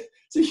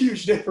a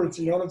huge difference.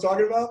 You know what I'm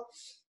talking about?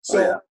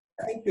 So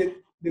I think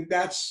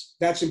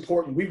that's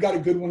important. We've got a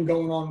good one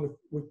going on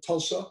with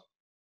Tulsa.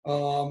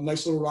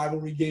 Nice little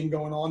rivalry game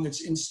going on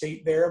that's in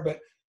state there, but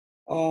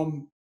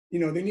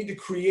they need to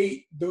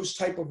create those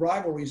type of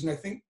rivalries. And I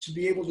think to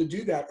be able to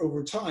do that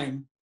over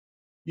time,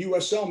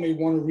 USL may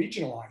want to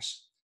regionalize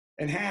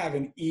and have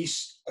an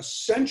East, a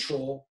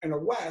Central, and a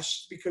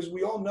West, because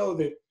we all know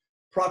that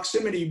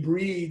proximity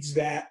breeds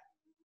that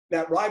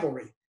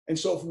rivalry. And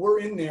so if we're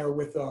in there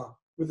with a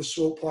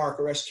Swope Park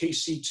or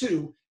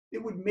SKC2,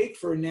 it would make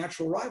for a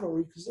natural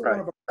rivalry because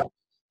they're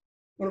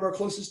one of our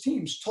closest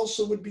teams.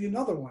 Tulsa would be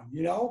another one,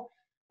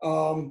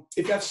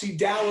 If FC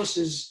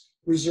Dallas's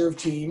reserve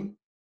team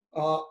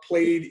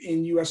played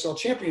in USL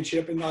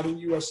Championship and not in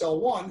USL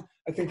 1,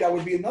 I think that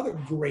would be another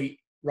great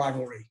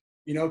rivalry,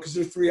 because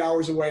they're 3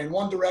 hours away in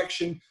one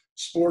direction,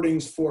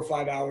 Sporting's 4 or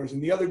 5 hours in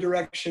the other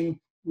direction.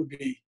 Would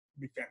be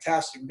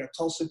fantastic. We've got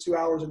Tulsa 2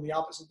 hours in the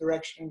opposite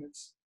direction. It'd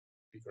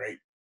be great.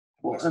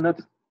 Well, and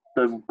that's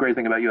the great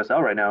thing about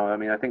USL right now. I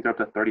mean, I think they're up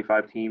to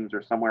 35 teams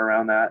or somewhere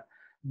around that,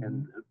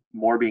 and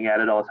more being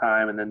added all the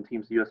time, and then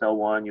teams USL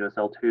 1,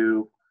 USL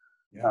 2,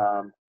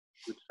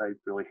 which I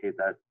really hate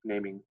that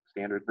naming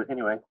standard. But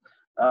anyway,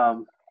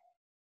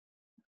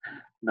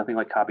 nothing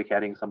like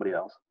copycatting somebody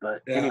else.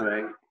 But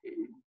anyway,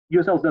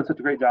 USL has done such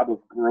a great job of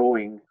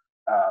growing,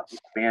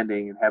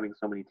 expanding, and having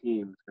so many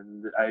teams.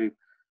 And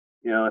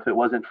if it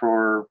wasn't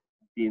for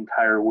the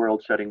entire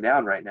world shutting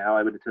down right now,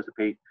 I would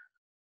anticipate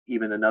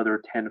even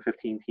another 10 to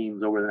 15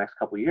 teams over the next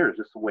couple of years,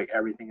 just the way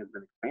everything has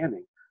been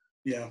expanding.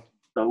 Yeah.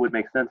 So it would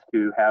make sense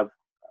to have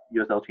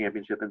USL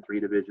Championship in 3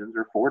 divisions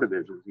or 4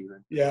 divisions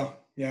even. Yeah.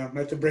 We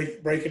have to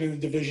break it into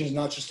divisions,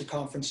 not just the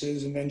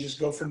conferences, and then just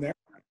go from there.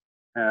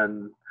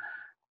 And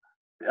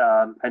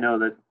I know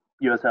that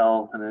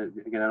USL, and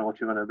again, I don't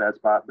want you in a bad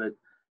spot, but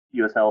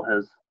USL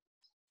has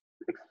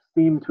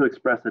seemed to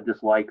express a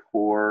dislike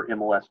for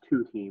MLS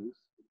 2 teams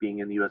being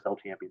in the USL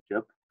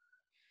Championship.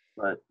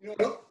 But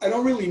I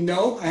don't really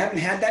know. I haven't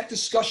had that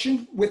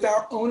discussion with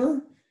our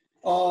owner.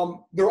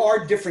 There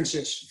are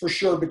differences for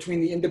sure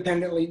between the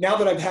independently. Now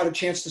that I've had a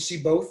chance to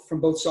see both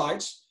from both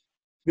sides,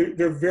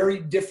 they're very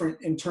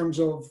different in terms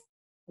of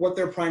what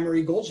their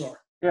primary goals are.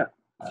 Yeah.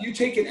 If you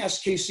take an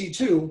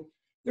SKC2,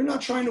 they're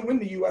not trying to win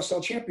the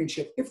USL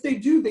Championship. If they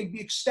do, they'd be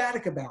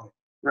ecstatic about it.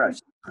 Right.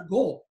 That's their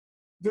goal.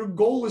 Their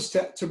goal is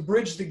to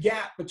bridge the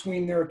gap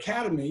between their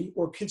academy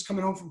or kids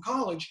coming home from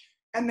college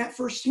and that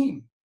first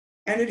team.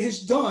 And it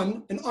has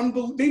done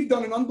they've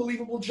done an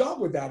unbelievable job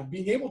with that, of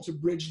being able to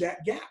bridge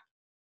that gap.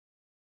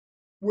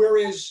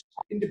 Whereas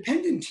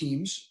independent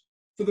teams,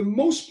 for the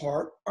most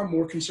part, are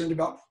more concerned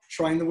about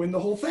trying to win the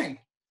whole thing.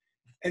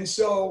 And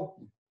so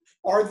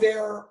are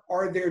there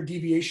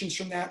deviations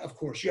from that? Of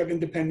course. You have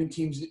independent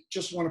teams that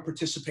just want to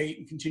participate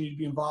and continue to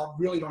be involved,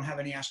 really don't have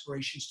any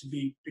aspirations to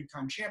be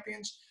big-time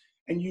champions.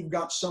 And you've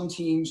got some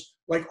teams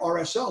like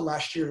RSL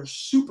last year,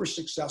 super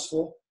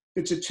successful.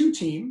 It's a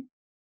 2-team,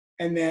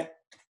 and that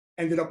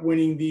ended up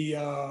winning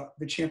the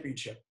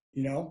championship.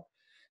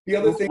 The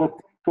other thing.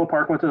 Swope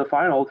Park went to the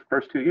final the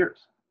first 2 years.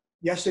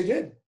 Yes, they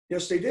did.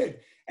 Yes, they did.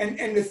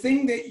 And the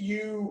thing that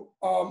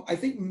I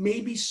think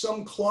maybe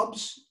some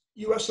clubs,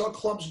 USL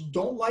clubs,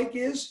 don't like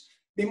is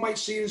they might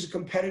see it as a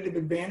competitive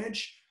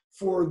advantage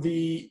for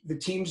the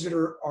teams that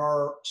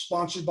are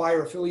sponsored by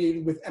or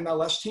affiliated with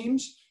MLS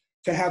teams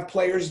to have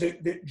players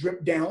that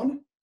drip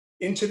down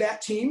into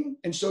that team.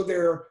 And so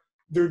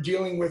they're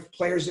dealing with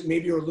players that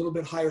maybe are a little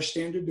bit higher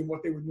standard than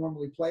what they would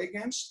normally play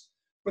against.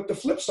 But the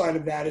flip side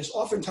of that is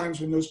oftentimes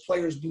when those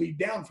players bleed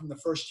down from the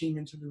first team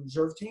into the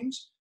reserve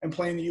teams and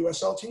play in the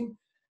USL team,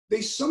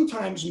 they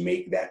sometimes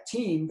make that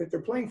team that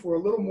they're playing for a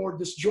little more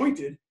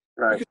disjointed,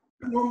 right, because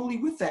they're normally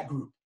with that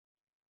group.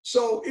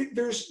 So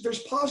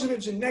there's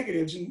positives and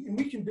negatives, and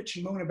we can bitch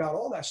and moan about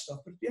all that stuff.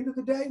 But at the end of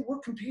the day, we're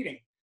competing.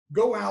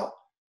 Go out,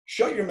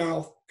 shut your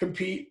mouth,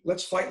 compete.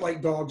 Let's fight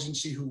like dogs and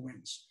see who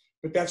wins.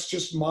 But that's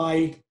just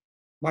my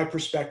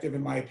perspective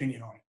and my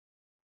opinion on it.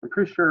 I'm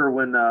pretty sure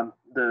when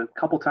the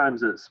couple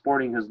times that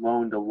Sporting has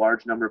loaned a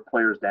large number of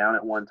players down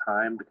at one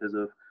time because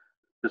of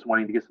just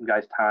wanting to get some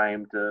guys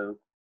time to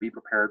be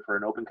prepared for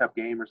an Open Cup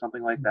game or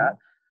something like that,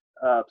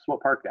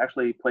 Swope Park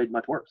actually played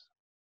much worse.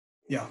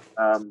 Yeah.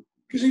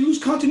 Because you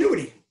lose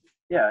continuity.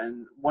 Yeah,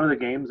 and one of the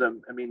games, I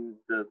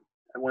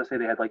want to say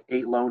they had like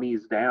 8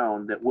 loanees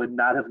down that would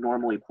not have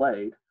normally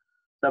played,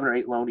 7 or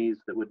 8 loanees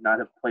that would not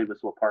have played with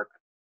Swope Park.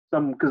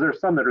 Because there's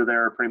some that are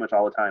there pretty much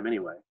all the time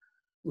anyway.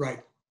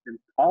 Right. And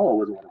Paulo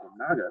was one of them.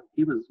 Naga,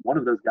 he was one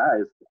of those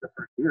guys that the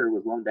first year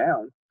was loaned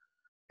down.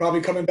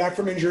 Probably coming back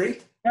from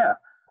injury. Yeah.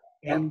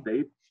 And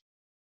they,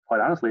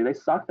 quite honestly, they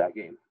sucked that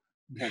game.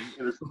 And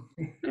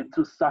it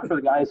just sucked for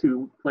the guys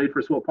who played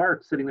for Swope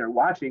Park, sitting there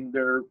watching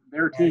their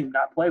team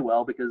not play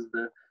well because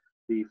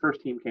the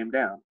first team came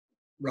down.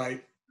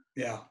 Right.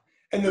 Yeah.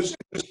 And those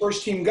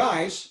first team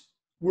guys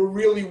were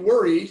really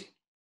worried,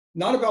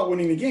 not about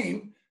winning the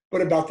game, but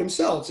about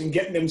themselves and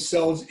getting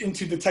themselves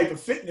into the type of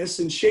fitness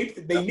and shape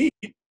that they need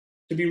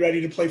to be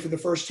ready to play for the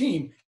first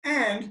team,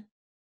 and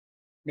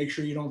make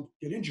sure you don't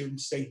get injured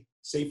and stay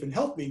safe and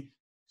healthy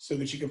so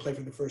that you can play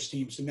for the first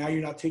team. So now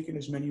you're not taking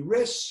as many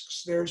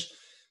risks.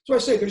 So I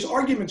say there's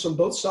arguments on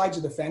both sides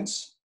of the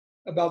fence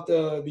about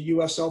the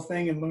USL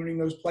thing and loaning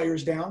those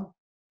players down.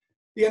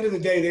 At the end of the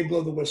day, they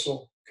blow the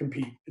whistle,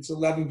 compete. It's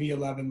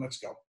 11v11. Let's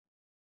go.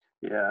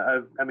 Yeah,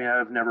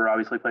 I've never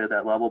obviously played at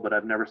that level, but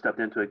I've never stepped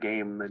into a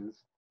game and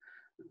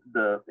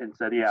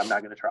said, yeah, I'm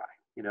not going to try.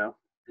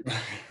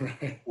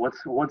 Right.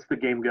 Once the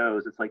game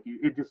goes, it's like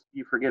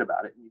you forget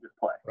about it and you just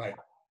play. Right.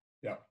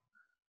 Yeah.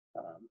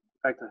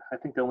 In fact, I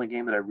think the only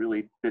game that I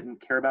really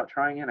didn't care about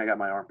trying in, I got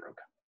my arm broke.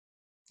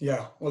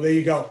 Yeah. Well, there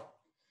you go.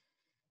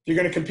 If you're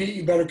going to compete,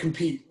 you better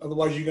compete.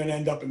 Otherwise, you're going to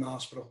end up in the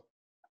hospital.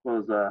 It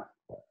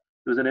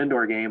was an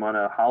indoor game on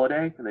a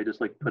holiday, and they just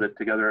put it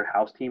together, a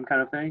house team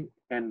kind of thing,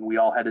 and we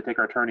all had to take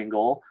our turn in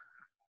goal.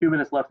 2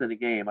 minutes left in the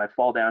game, I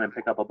fall down and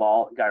pick up a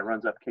ball. A guy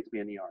runs up, kicks me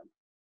in the arm.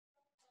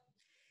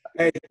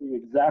 Hey.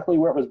 Exactly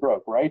where it was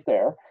broke, right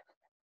there.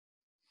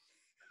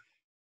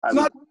 It's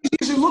not as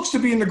easy as it looks to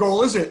be in the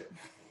goal, is it?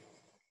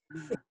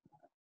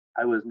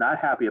 I was not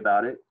happy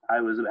about it. I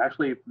was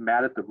actually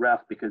mad at the ref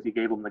because he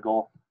gave him the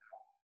goal.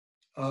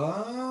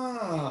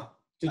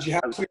 Did you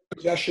have clear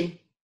possession?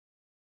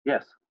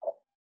 Yes.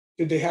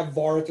 Did they have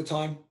VAR at the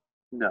time?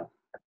 No.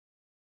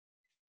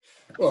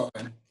 Well,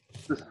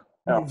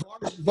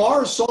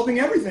 VAR is solving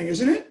everything,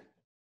 isn't it?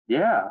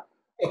 Yeah.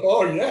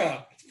 Oh,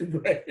 yeah. It's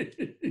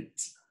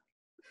great.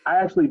 I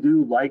actually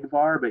do like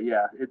VAR, but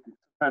yeah,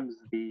 sometimes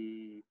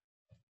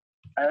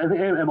I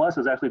think MLS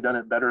has actually done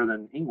it better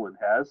than England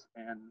has,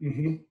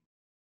 and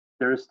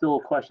there is still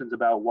questions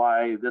about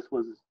why this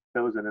was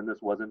chosen and this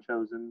wasn't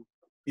chosen.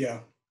 Yeah.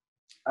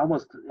 One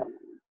of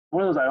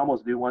those, I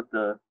almost do want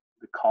the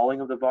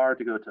calling of the VAR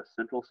to go to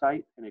central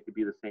site, and it could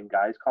be the same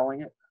guys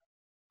calling it.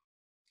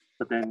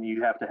 But then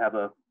you have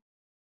to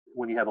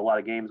when you have a lot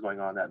of games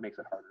going on, that makes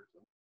it harder.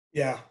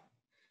 Yeah.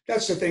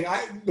 That's the thing.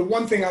 The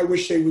one thing I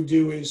wish they would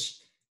do is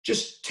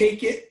just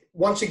take it,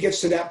 once it gets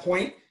to that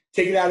point,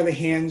 take it out of the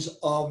hands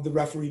of the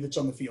referee that's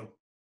on the field.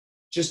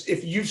 Just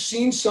if you've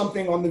seen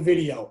something on the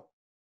video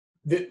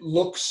that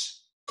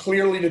looks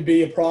clearly to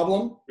be a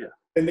problem,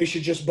 then they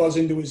should just buzz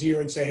into his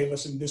ear and say, hey,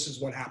 listen, this is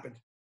what happened,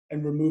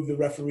 and remove the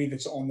referee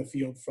that's on the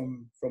field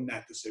from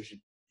that decision,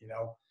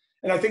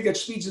 And I think that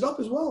speeds it up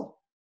as well.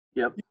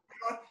 Yep.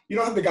 You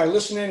don't have the guy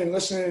listening and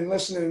listening and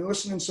listening and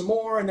listening some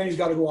more, and then he's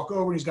got to walk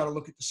over and he's got to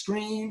look at the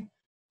screen.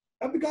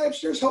 Have the guy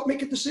upstairs help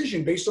make a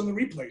decision based on the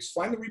replays.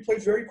 Find the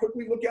replays very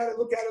quickly, look at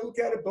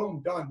it,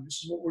 boom, done.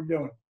 This is what we're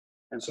doing.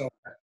 And So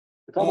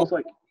it's almost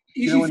like,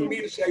 easy for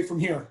me to say from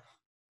here.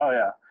 oh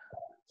yeah,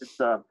 it's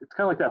kind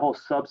of like that whole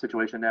sub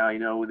situation now.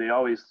 You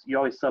always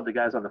sub the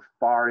guys on the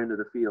far end of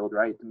the field,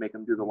 right, to make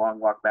them do the long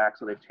walk back.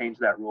 So they've changed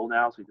that rule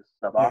now, so you just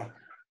sub off. Yeah.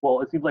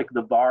 Well, it seems like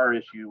the VAR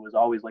issue was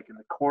always like in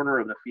the corner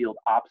of the field,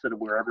 opposite of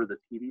wherever the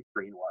TV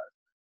screen was.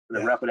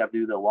 And the ref would have to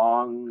do the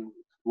long,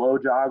 slow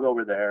jog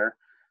over there,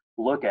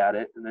 look at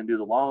it, and then do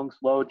the long,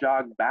 slow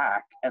jog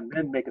back, and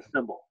then make a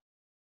symbol.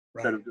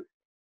 Right. Instead of just,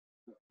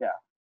 yeah.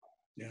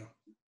 Yeah.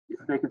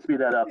 They can speed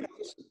that up.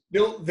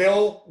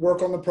 They'll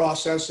work on the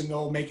process and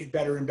they'll make it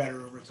better and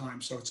better over time.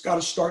 So it's got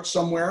to start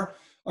somewhere.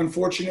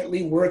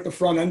 Unfortunately, we're at the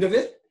front end of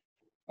it.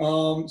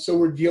 So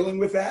we're dealing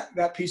with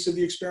that piece of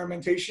the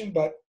experimentation,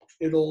 but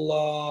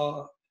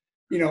it'll,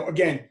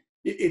 again,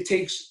 it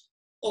takes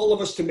all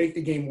of us to make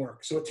the game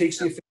work. So it takes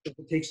the officials,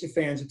 it takes the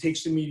fans, it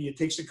takes the media, it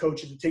takes the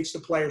coaches, it takes the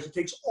players, it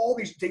takes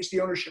it takes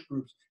the ownership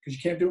groups, because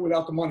you can't do it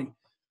without the money.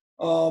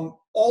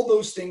 All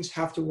those things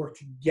have to work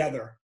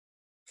together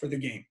for the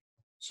game.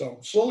 So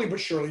slowly but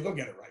surely, they'll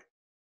get it right.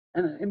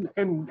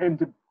 And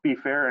to be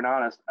fair and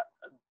honest,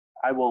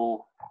 I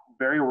will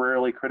very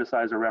rarely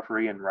criticize a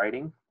referee in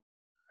writing.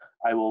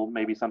 I will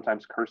maybe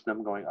sometimes curse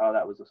them going, oh,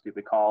 that was a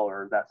stupid call,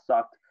 or that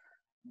sucked.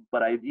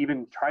 But I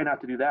even try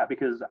not to do that,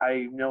 because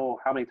I know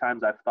how many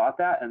times I've thought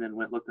that and then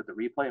looked at the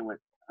replay and went,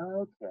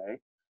 okay,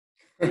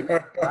 maybe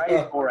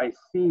right, or I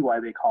see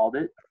why they called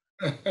it.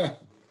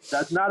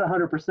 That's not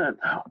 100%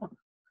 though.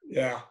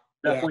 Yeah.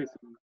 Definitely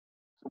some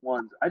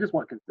ones. I just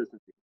want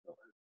consistency.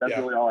 That's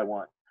really all I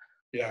want.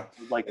 Yeah.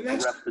 Like the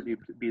refs to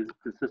be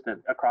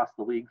consistent across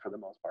the league for the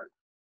most part.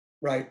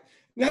 Right.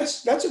 And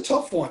that's a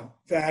tough one,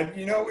 Thad.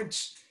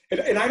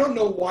 And I don't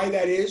know why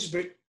that is,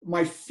 but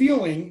my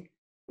feeling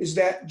is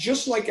that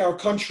just like our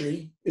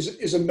country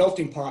is a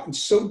melting pot and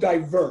so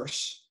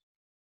diverse,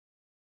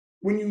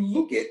 when you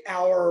look at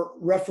our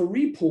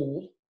referee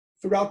pool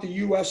throughout the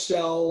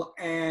USL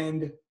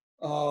and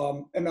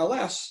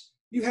MLS,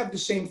 you have the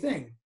same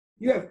thing.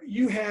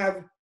 You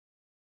have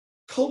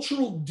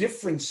cultural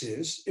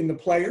differences in the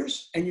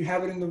players, and you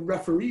have it in the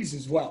referees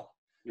as well.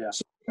 Yeah.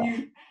 So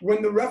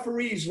when the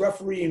referees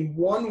referee in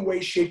one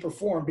way, shape, or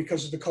form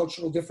because of the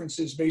cultural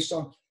differences, based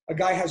on a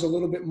guy has a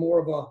little bit more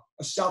of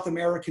a South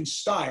American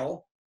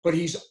style, but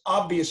he's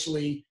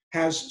obviously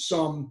has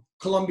some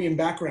Colombian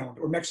background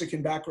or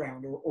Mexican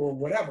background or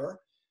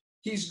whatever,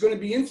 he's going to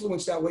be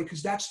influenced that way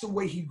because that's the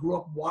way he grew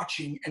up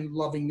watching and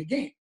loving the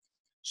game.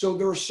 So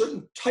there are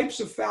certain types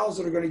of fouls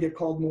that are going to get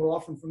called more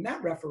often from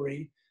that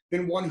referee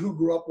than one who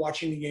grew up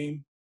watching the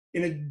game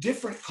in a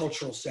different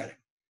cultural setting.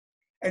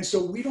 And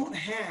so we don't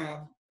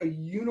have a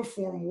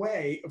uniform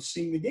way of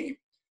seeing the game,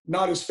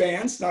 not as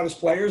fans, not as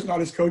players, not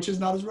as coaches,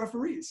 not as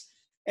referees.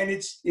 And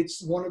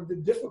it's one of the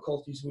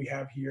difficulties we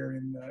have here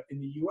in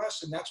the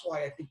US. And that's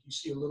why I think you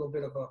see a little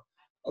bit of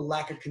a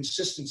lack of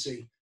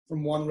consistency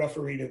from one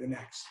referee to the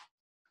next.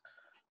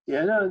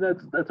 Yeah, no,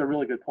 that's a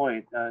really good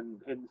point. And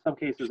in some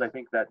cases, I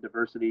think that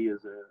diversity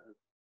is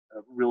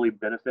a really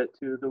benefit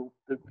to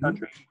the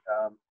country.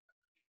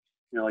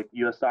 Like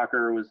U.S.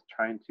 Soccer was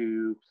trying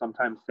to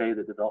sometimes say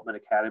the development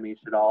academy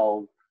should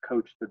all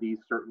coach to these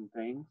certain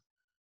things.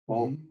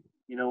 Well,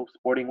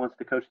 Sporting wants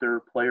to coach their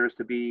players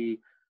to be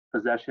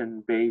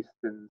possession-based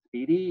and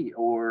speedy,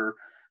 or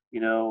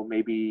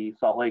maybe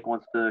Salt Lake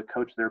wants to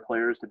coach their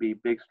players to be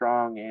big,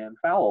 strong, and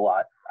foul a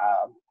lot.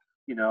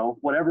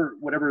 Whatever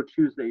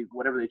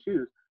they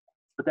choose,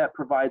 but that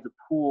provides a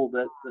pool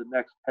that the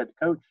next head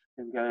coach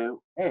can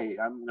go, hey,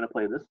 I'm going to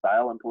play this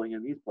style. I'm pulling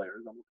in these players.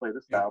 I'm going to play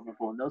this style. I'm going to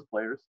pull in those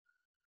players,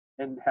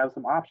 and have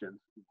some options.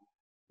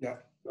 Yeah.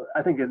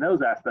 I think in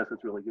those aspects,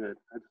 it's really good.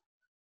 I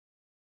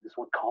just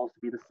want calls to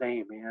be the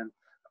same, man.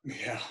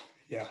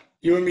 Yeah.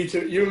 You and me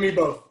too. You and me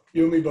both.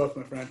 You and me both,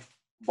 my friend.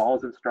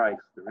 Balls and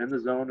strikes. They're in the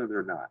zone or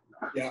they're not.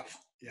 Yeah.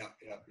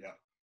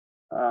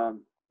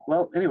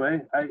 Well,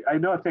 anyway, I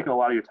know I've taken a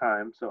lot of your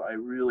time, so I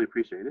really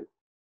appreciate it.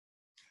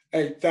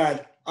 Hey,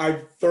 Thad,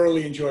 I've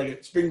thoroughly enjoyed it.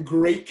 It's been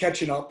great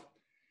catching up.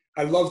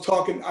 I love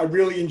talking. I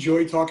really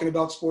enjoy talking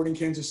about Sporting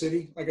Kansas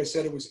City. Like I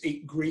said, it was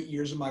 8 great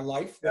years of my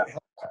life that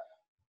helped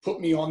put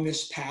me on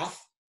this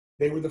path.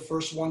 They were the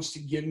first ones to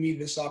give me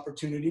this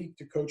opportunity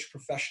to coach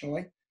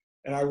professionally,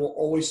 and I will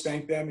always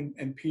thank them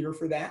and Peter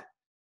for that.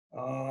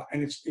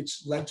 And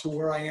it's led to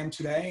where I am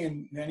today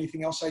and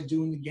anything else I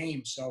do in the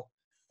game. So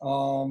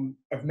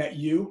I've met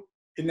you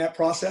in that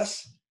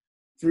process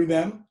through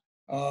them,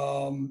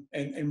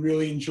 and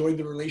really enjoyed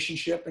the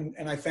relationship.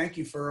 And I thank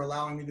you for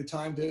allowing me the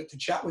time to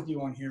chat with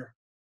you on here,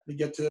 to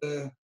get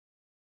to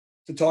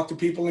talk to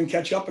people and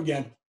catch up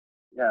again.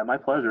 Yeah, my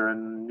pleasure.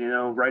 And,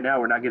 right now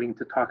we're not getting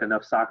to talk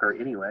enough soccer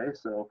anyway,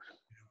 so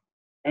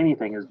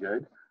anything is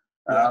good.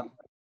 Yeah.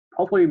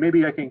 Hopefully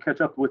maybe I can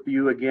catch up with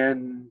you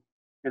again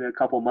in a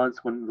couple months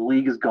when the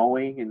league is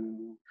going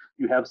and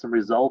you have some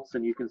results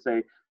and you can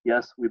say,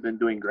 yes, we've been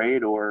doing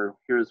great, or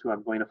here's who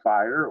I'm going to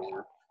fire,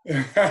 or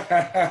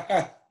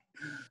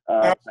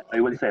I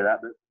wouldn't say that,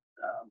 but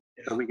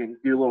so we can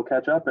do a little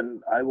catch up,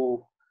 and I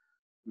will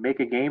make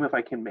a game if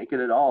I can make it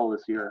at all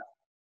this year.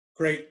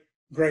 Great.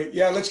 Great.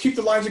 Yeah, let's keep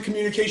the lines of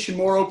communication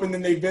more open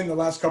than they've been the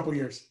last couple of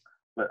years.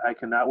 But I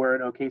cannot wear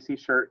an OKC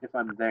shirt if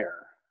I'm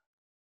there.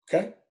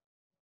 Okay.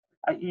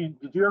 Did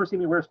you ever see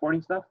me wear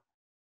sporting stuff?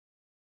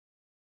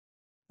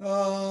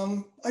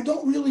 I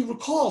don't really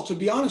recall, to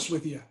be honest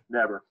with you.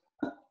 Never.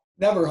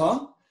 Never,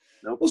 huh?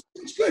 Nope. Well,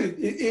 it's good.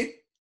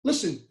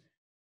 Listen,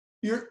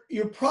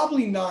 you're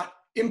probably not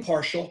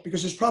impartial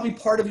because there's probably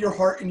part of your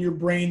heart and your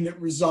brain that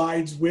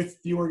resides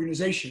with the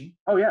organization.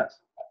 Oh, yes.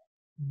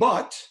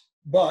 But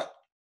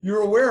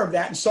you're aware of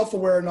that and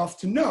self-aware enough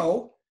to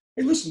know,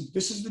 hey, listen,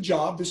 this is the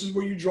job. This is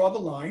where you draw the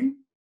line.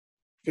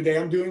 Today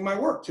I'm doing my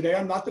work. Today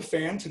I'm not the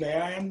fan. Today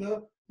I am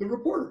the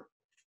reporter.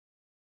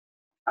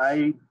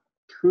 I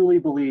truly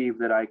believe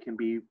that I can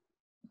be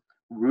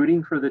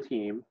rooting for the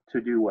team to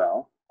do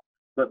well,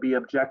 but be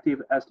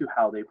objective as to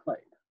how they played.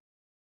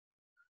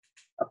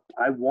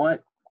 I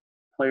want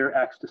player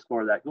X to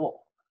score that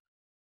goal.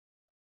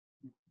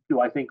 Do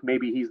I think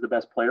maybe he's the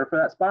best player for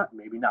that spot?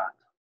 Maybe not,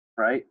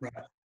 right?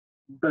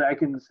 But I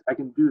can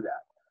do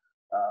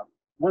that.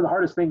 One of the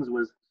hardest things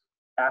was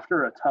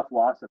after a tough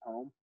loss at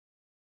home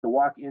to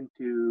walk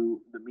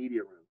into the media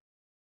room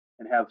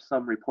and have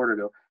some reporter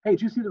go, "Hey,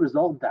 did you see the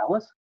result in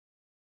Dallas?"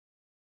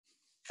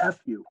 F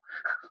you.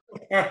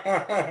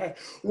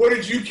 What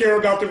did you care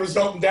about the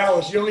result in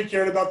Dallas? You only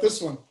cared about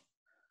this one.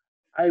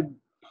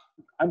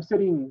 I'm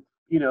sitting,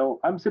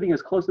 I'm sitting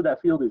as close to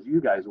that field as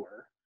you guys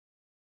were.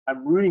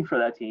 I'm rooting for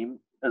that team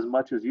as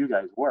much as you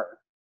guys were.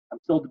 I'm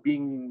still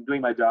doing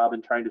my job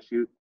and trying to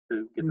shoot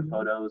to get the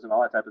photos and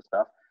all that type of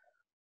stuff.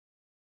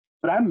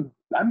 But I'm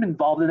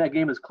involved in that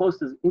game as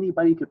close as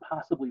anybody could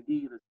possibly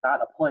be that's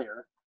not a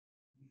player.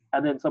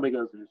 And then somebody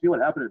goes, "Did you see what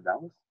happened in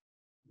Dallas?"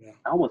 Yeah.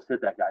 I almost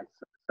hit that guy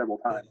several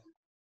times.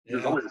 Yeah.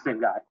 It's always the same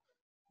guy.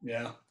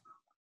 Yeah. I'm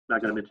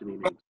not going to mention any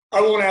names.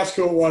 I won't ask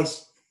who it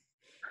was.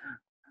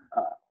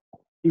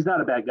 He's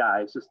not a bad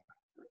guy. It's just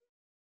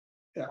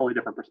a totally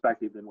different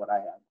perspective than what I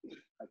had.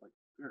 I was like,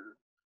 sure.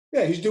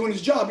 Yeah, he's doing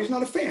his job. He's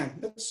not a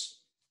fan.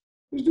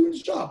 He's doing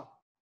his job.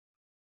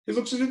 He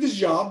looks at it as a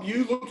job.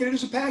 You look at it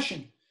as a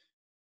passion.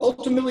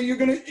 Ultimately, you're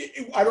going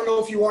to, I don't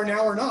know if you are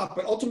now or not,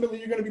 but ultimately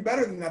you're going to be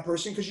better than that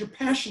person because you're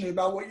passionate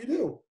about what you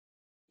do.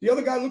 The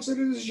other guy looks at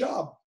it as a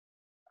job.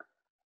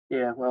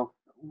 Yeah, well,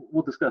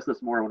 we'll discuss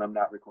this more when I'm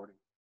not recording.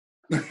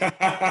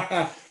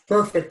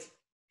 Perfect.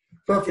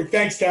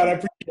 Thanks, Dad. I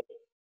appreciate it.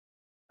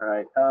 All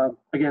right.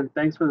 Again,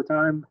 thanks for the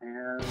time.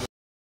 And